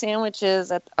deli sandwiches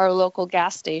at our local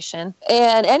gas station.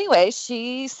 And anyway,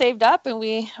 she saved up, and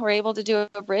we were able to do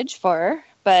a bridge for her.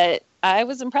 But I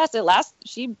was impressed.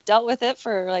 She dealt with it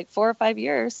for like 4 or 5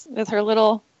 years with her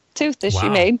little tooth that she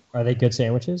Wow. made. Are they good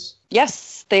sandwiches?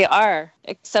 Yes, they are.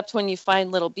 Except when you find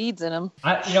little beads in them.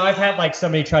 I've had like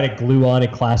somebody try to glue on a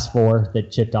class 4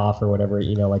 that chipped off or whatever,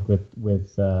 like with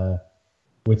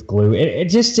glue. It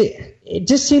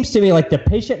just seems to me like the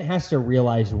patient has to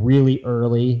realize really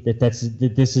early that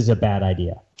this is a bad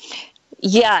idea.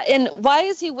 Yeah, and why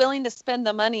is he willing to spend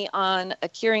the money on a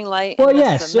curing light Well, and the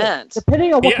yes. cement?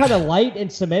 Depending on what Yeah. kind of light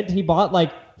and cement he bought,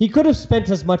 like he could have spent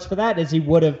as much for that as he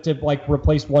would have to like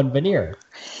replace one veneer.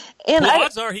 And Well,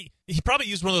 odds are he probably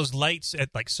used one of those lights at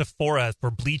like Sephora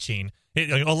for bleaching.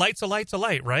 A light's a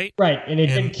light, right? Right, and it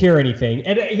didn't cure anything.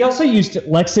 And he also used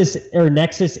Nexus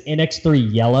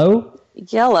NX3 Yellow.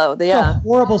 yellow, A yeah.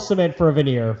 horrible cement for a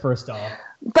veneer, first off.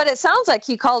 But it sounds like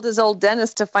he called his old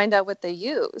dentist to find out what they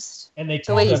used. And they The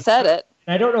told way he him, said it.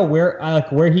 I don't know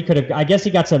where he could have. I guess he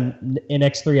got some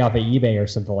NX3 off of eBay or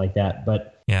something like that.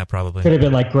 But Yeah, probably. could have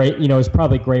been like great. It was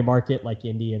probably gray market, like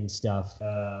Indian stuff.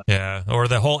 Yeah, or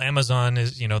the whole Amazon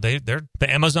is, they're the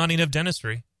Amazoning of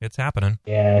dentistry. It's happening.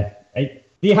 Yeah,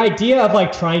 the idea of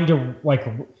like trying to like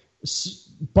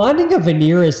bonding a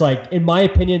veneer is like, in my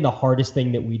opinion, the hardest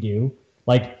thing that we do.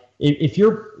 Like if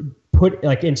you're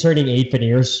inserting 8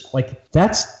 veneers, like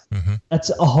that's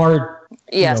a hard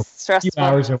Yes, few stressful.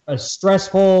 hours of a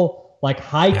stressful, like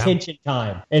high tension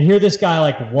time. And here this guy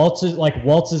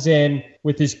waltzes in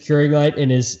with his curing light and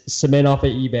his cement off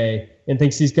of eBay and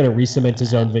thinks he's going to re-cement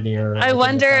his own veneer. I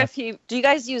wonder if do you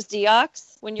guys use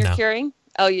Deox when you're No. curing?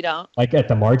 Oh, you don't? like at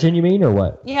the margin, you mean, or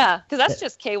what? Yeah, because that's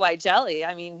just KY jelly.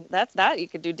 I mean, that you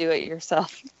could do it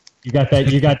yourself. You got that?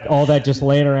 You got all that just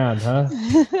laying around, huh?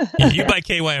 You buy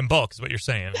KY in bulk is what you're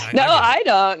saying. No, I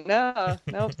don't. No,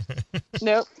 nope.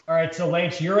 Nope. All right, so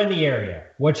Lance, you're in the area.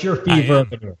 What's your I fever am. of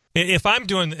veneer? If I'm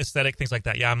doing aesthetic things like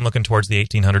that, yeah, I'm looking towards the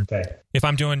 1800. Okay. If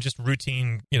I'm doing just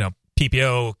routine,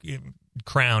 PPO,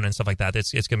 crown and stuff like that,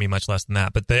 it's going to be much less than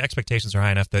that. But the expectations are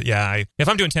high enough that, if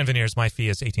I'm doing 10 veneers, my fee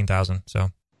is 18,000. So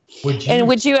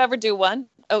Would you ever do one?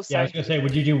 Oh, Yeah, I sorry. was gonna say,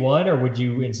 would you do one or would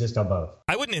you insist on both?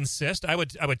 I wouldn't insist. I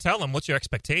would tell them, what's your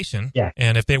expectation? Yeah.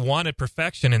 And if they wanted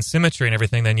perfection and symmetry and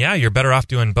everything, then you're better off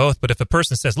doing both. But if a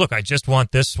person says, look, I just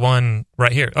want this one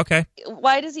right here. Okay.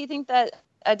 Why does he think that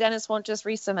a dentist won't just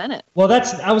re-cement it? Well,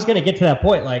 I was gonna get to that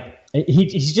point. Like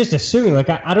he's just assuming. Like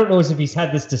I don't know as if he's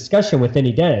had this discussion with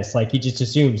any dentist. Like he just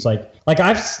assumes. Like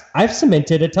I've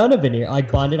cemented a ton of veneer,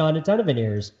 like bonded on a ton of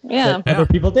veneers. Yeah. that other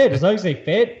people did, as long as they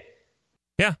fit.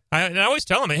 Yeah, I always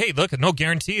tell them, hey, look, no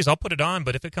guarantees. I'll put it on,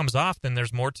 but if it comes off, then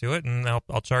there's more to it, and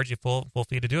I'll charge you full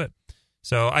fee to do it.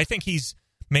 So I think he's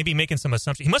maybe making some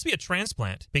assumptions. He must be a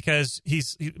transplant because he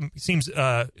seems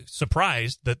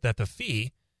surprised that the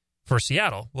fee for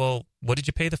Seattle. Well, what did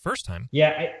you pay the first time?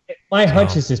 Yeah, my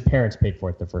hunch is his parents paid for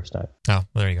it the first time. Oh,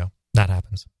 there you go. That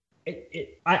happens.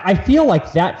 I feel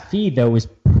like that fee, though, is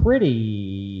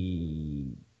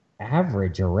pretty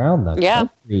average around the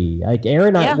country. Like,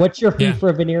 Aaron, what's your fee for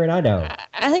a veneer in Idaho?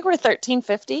 I think we're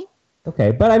 $1,350.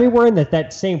 Okay, but I mean, we're in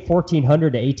that same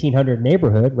 $1,400 to $1,800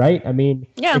 neighborhood, right? I mean,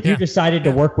 if you decided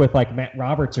to work with like Matt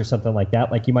Roberts or something like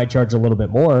that, like you might charge a little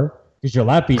bit more because your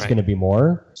lab fee is going to be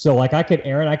more. So, like, I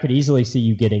could easily see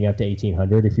you getting up to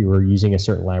 $1,800 if you were using a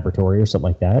certain laboratory or something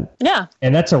like that. Yeah,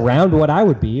 and that's around what I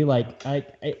would be like.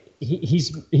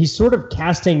 He's sort of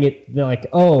casting it like,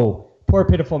 oh, poor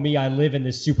pitiful me. I live in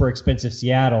this super expensive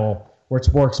Seattle, where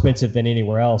it's more expensive than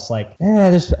anywhere else. Like,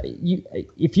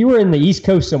 if you were in the East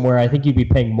Coast somewhere, I think you'd be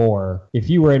paying more. If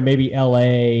you were in maybe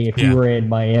LA, if you were in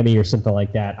Miami or something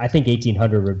like that, I think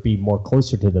 $1,800 would be more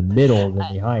closer to the middle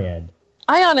than the high end.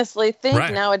 I honestly think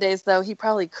nowadays, though, he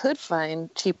probably could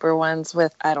find cheaper ones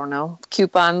with, I don't know,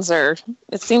 coupons, or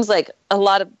it seems like a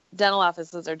lot of dental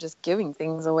offices are just giving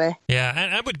things away. Yeah,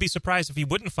 and I would be surprised if he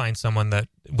wouldn't find someone that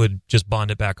would just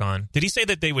bond it back on. Did he say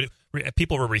that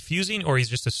people were refusing, or he's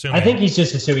just assuming? I think he's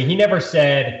just assuming. He never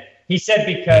said. He said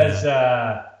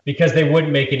because they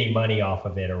wouldn't make any money off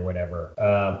of it or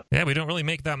whatever. We don't really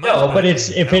make that much. No, but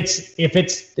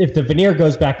if the veneer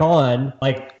goes back on,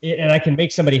 like, and I can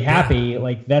make somebody happy,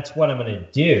 like, that's what I'm going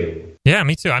to do. Yeah,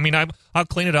 me too. I mean, I'll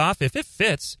clean it off if it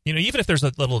fits. Even if there's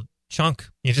a little chunk,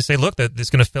 you just say, look, that it's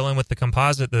going to fill in with the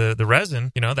composite, the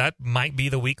resin. That might be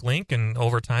the weak link, and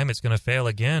over time it's going to fail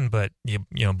again. But you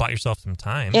bought yourself some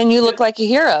time, and you look like a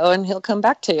hero, and he'll come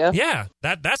back to you. Yeah,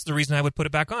 that's the reason I would put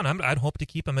it back on. I'd hope to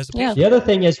keep him as a patient. The other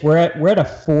thing is we're at a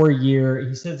 4-year.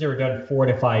 He says they were done 4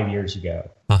 to 5 years ago.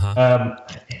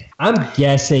 I'm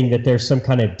guessing that there's some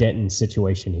kind of Denton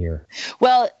situation here.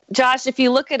 Well, Josh, if you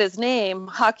look at his name,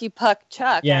 Hockey Puck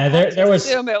Chuck, there was.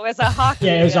 Assume it was a hockey.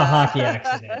 Yeah, it was a hockey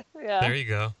accident. There you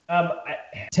go.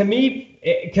 To me,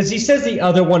 because he says the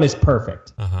other one is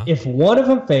perfect. If one of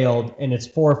them failed and it's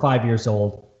 4 or 5 years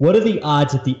old, what are the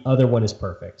odds that the other one is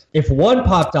perfect? If one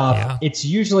popped off, it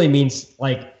usually means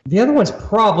like the other one's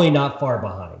probably not far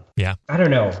behind. Yeah. I don't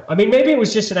know. I mean, maybe it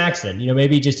was just an accident.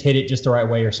 Maybe he just hit it just the right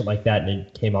way or something like that and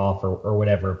it came off or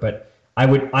whatever. But I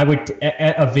would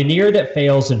a veneer that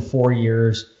fails in 4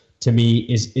 years to me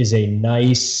is a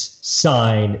nice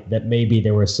sign that maybe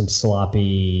there was some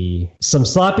sloppy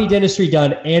dentistry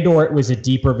done, and or it was a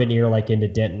deeper veneer like into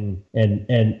Denton, and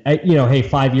hey,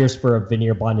 5 years for a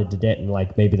veneer bonded to Denton,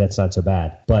 like maybe that's not so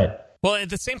bad. But well, at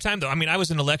the same time, though, I mean, I was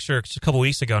in a lecture a couple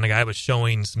weeks ago, and a guy was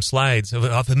showing some slides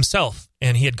of himself,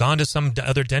 and he had gone to some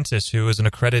other dentist who was an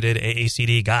accredited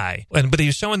AACD guy, but he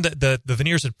was showing that the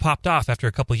veneers had popped off after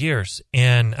a couple of years,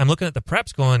 and I'm looking at the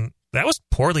preps going, that was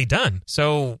poorly done.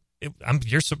 So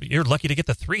you're lucky to get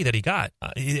the 3 that he got.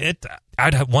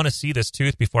 I'd want to see this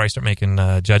tooth before I start making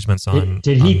judgments on.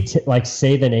 Did he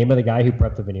say the name of the guy who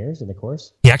prepped the veneers in the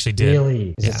course? He actually did.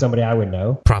 Really? Is it somebody I would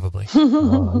know? Probably. You're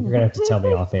gonna have to tell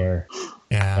me off air.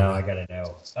 Yeah. No, I gotta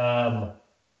know.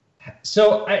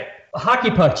 So Hockey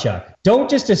Puck Chuck,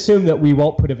 don't just assume that we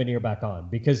won't put a veneer back on,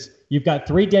 because you've got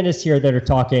 3 dentists here that are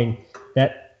talking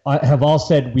that have all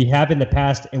said we have in the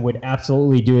past and would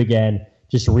absolutely do again.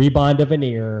 Just rebond a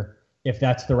veneer if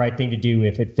that's the right thing to do,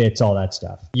 if it fits, all that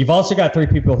stuff. You've also got 3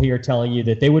 people here telling you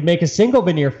that they would make a single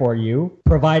veneer for you,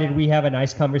 provided we have a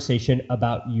nice conversation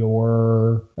about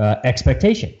your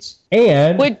expectations.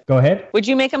 And go ahead. Would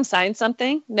you make them sign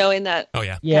something, knowing that? Oh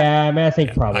yeah. Yeah, I mean, I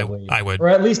think probably I would, or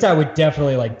at least I would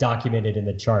definitely like document it in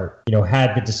the chart.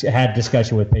 Had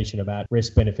discussion with patient about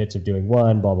risk benefits of doing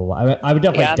one, blah blah blah. I would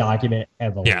definitely document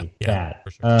heavily that.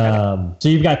 For sure. So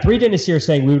you've got 3 dentists here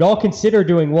saying we would all consider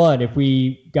doing one if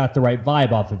we got the right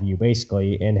vibe off of you,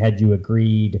 basically, and had you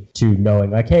agreed to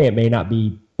knowing like, hey, it may not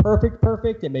be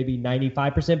perfect. It may be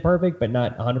 95% perfect, but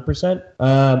not 100%.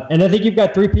 And I think you've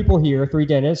got 3 people here, 3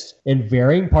 dentists in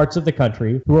varying parts of the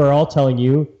country who are all telling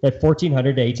you that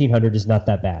 1,400 to 1,800 is not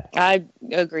that bad. I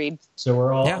agreed. So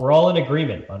we're all in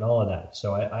agreement on all of that.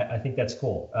 So I think that's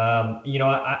cool.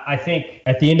 I think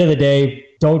at the end of the day,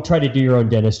 don't try to do your own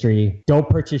dentistry. Don't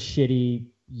purchase shitty,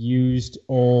 used,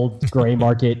 old, gray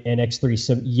market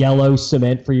NX3 yellow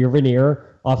cement for your veneer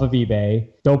off of eBay.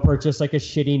 Don't purchase like a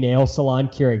shitty nail salon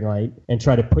curing light and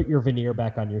try to put your veneer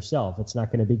back on yourself. It's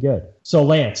not going to be good. So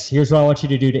Lance, here's what I want you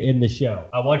to do to end the show.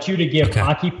 I want you to give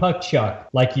Hockey Puck Chuck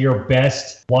like your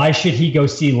best, why should he go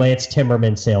see Lance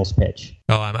Timmerman sales pitch?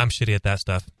 Oh, I'm shitty at that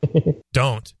stuff.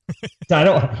 Don't. I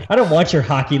don't want your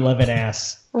hockey loving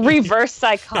ass. Reverse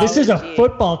psychology. This is a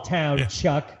football town,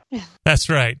 Chuck. That's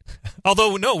right.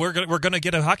 Although, no, we're going to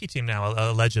get a hockey team now,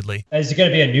 allegedly. Is it going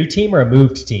to be a new team or a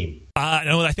moved team?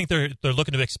 No, I think they're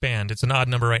looking to expand. It's an odd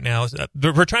number right now.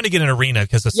 We're trying to get an arena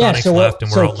because the Sonics left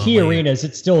and we're all Key lonely. Arena, is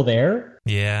it still there?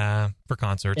 Yeah, for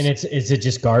concerts. And is it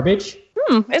just garbage?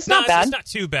 It's not bad. It's not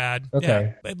too bad.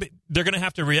 Okay. Yeah, but they're going to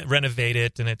have to renovate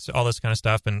it, and it's all this kind of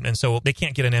stuff, and so they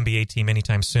can't get an NBA team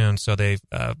anytime soon. So they've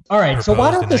all right. So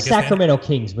why don't the Sacramento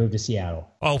Kings move to Seattle?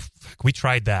 Oh, we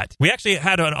tried that. We actually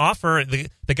had an offer.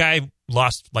 The guy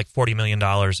lost like $40 million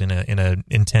in an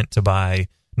intent to buy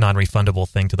non-refundable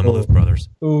thing to the Maloof brothers.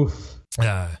 Oof.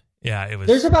 Yeah, it was.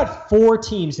 There's about 4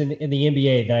 teams in the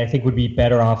NBA that I think would be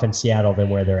better off in Seattle than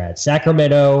where they're at.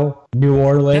 Sacramento, New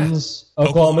Orleans,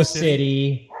 Oklahoma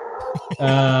City.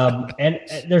 And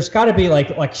there's got to be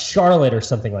like Charlotte or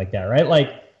something like that, right?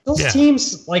 Like those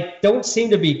teams don't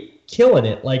seem to be killing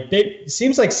it. It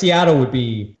seems like Seattle would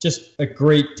be just a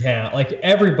great town. Like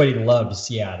everybody loves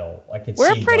Seattle.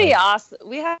 We're pretty awesome.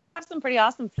 We have some pretty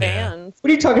awesome fans.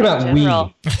 What are you talking about? We.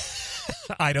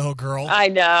 Idaho girl. I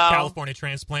know. California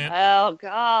transplant. Oh,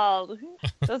 God.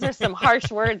 Those are some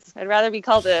harsh words. I'd rather be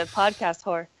called a podcast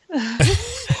whore.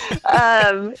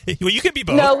 Well, you can be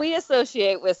both. No, we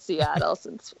associate with Seattle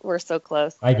since we're so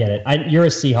close. I get it. You're a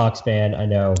Seahawks fan. I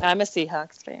know. I'm a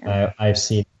Seahawks fan. I've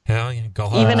seen. Hell yeah, go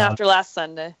home. Even after last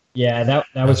Sunday. Yeah,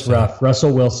 that was rough.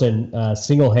 Russell Wilson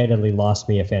single-handedly lost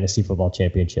me a fantasy football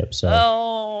championship.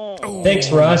 So, thanks,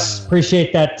 Russ.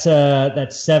 Appreciate that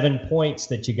 7 points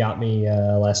that you got me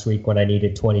last week when I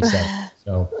needed 27.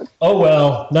 So,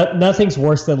 well, nothing's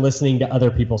worse than listening to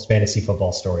other people's fantasy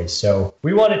football stories. So,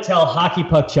 we want to tell Hockey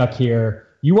Puck Chuck here.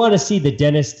 You want to see the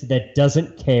dentist that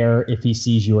doesn't care if he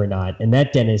sees you or not, and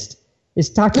that dentist is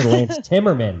Dr. Lance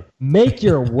Timmerman. Make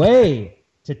your way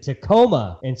to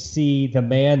Tacoma and see the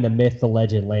man, the myth, the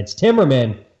legend, Lance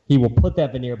Timmerman. He will put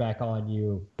that veneer back on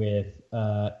you with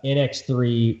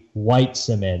NX3 white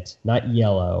cement, not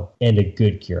yellow, and a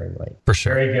good curing rate. For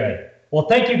sure. Very good. Well,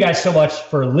 thank you guys so much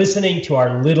for listening to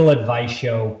our little advice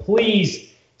show. Please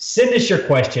send us your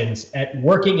questions at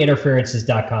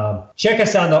workinginterferences.com. Check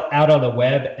us out on the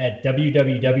web at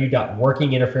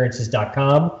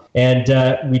www.workinginterferences.com.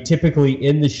 And we typically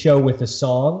end the show with a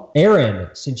song. Aaron,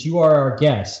 since you are our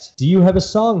guest, do you have a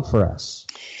song for us?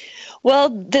 Well,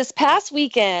 this past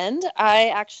weekend, I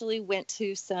actually went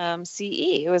to some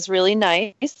CE. It was really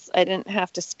nice. I didn't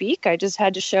have to speak. I just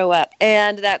had to show up.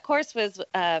 And that course was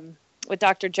with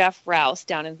Dr. Jeff Rouse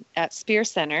down at Spear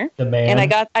Center. The man. And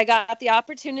I got the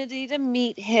opportunity to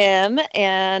meet him,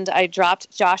 and I dropped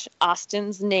Josh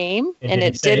Austin's name, and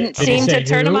it didn't seem to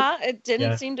turn him out. It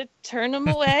didn't seem to turn him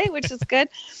away, which is good.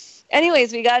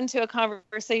 Anyways, we got into a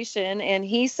conversation, and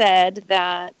he said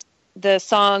that the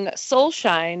song Soul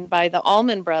Shine by the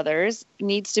Allman Brothers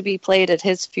needs to be played at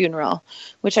his funeral,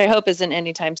 which I hope isn't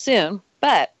anytime soon.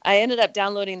 But I ended up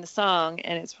downloading the song,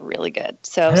 and it's really good.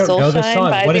 So Soul Shine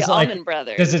by the Allman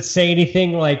Brothers. Does it say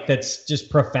anything that's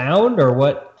just profound, or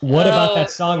what? What about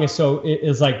that song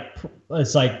is like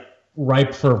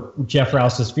ripe for Jeff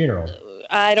Rouse's funeral?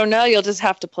 I don't know. You'll just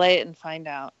have to play it and find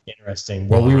out. Interesting.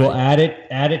 Well, we will add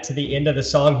it to the end of the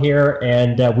song here,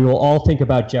 and we will all think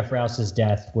about Jeff Rouse's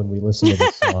death when we listen to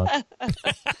this song.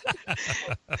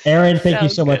 Aaron, thank you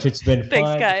so much. It's been fun.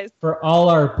 Thanks, guys. For all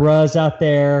our bros out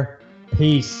there,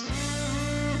 peace.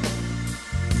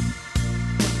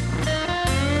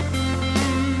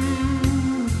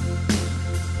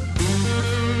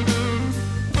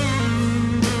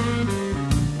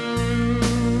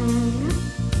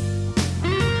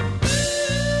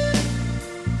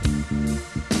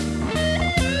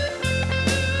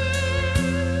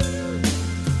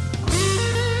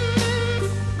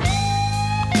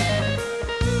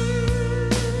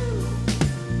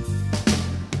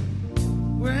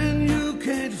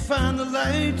 Find the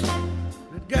light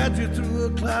that guides you through a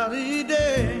cloudy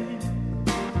day.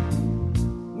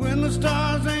 When the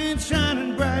stars ain't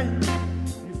shining bright,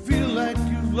 you feel like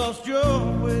you've lost your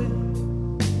way.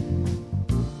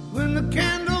 When the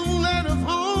candle light of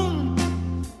home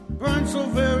burns so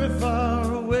very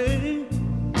far away,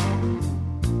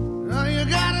 now you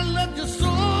gotta let your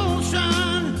soul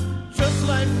shine, just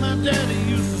like my daddy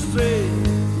used to say.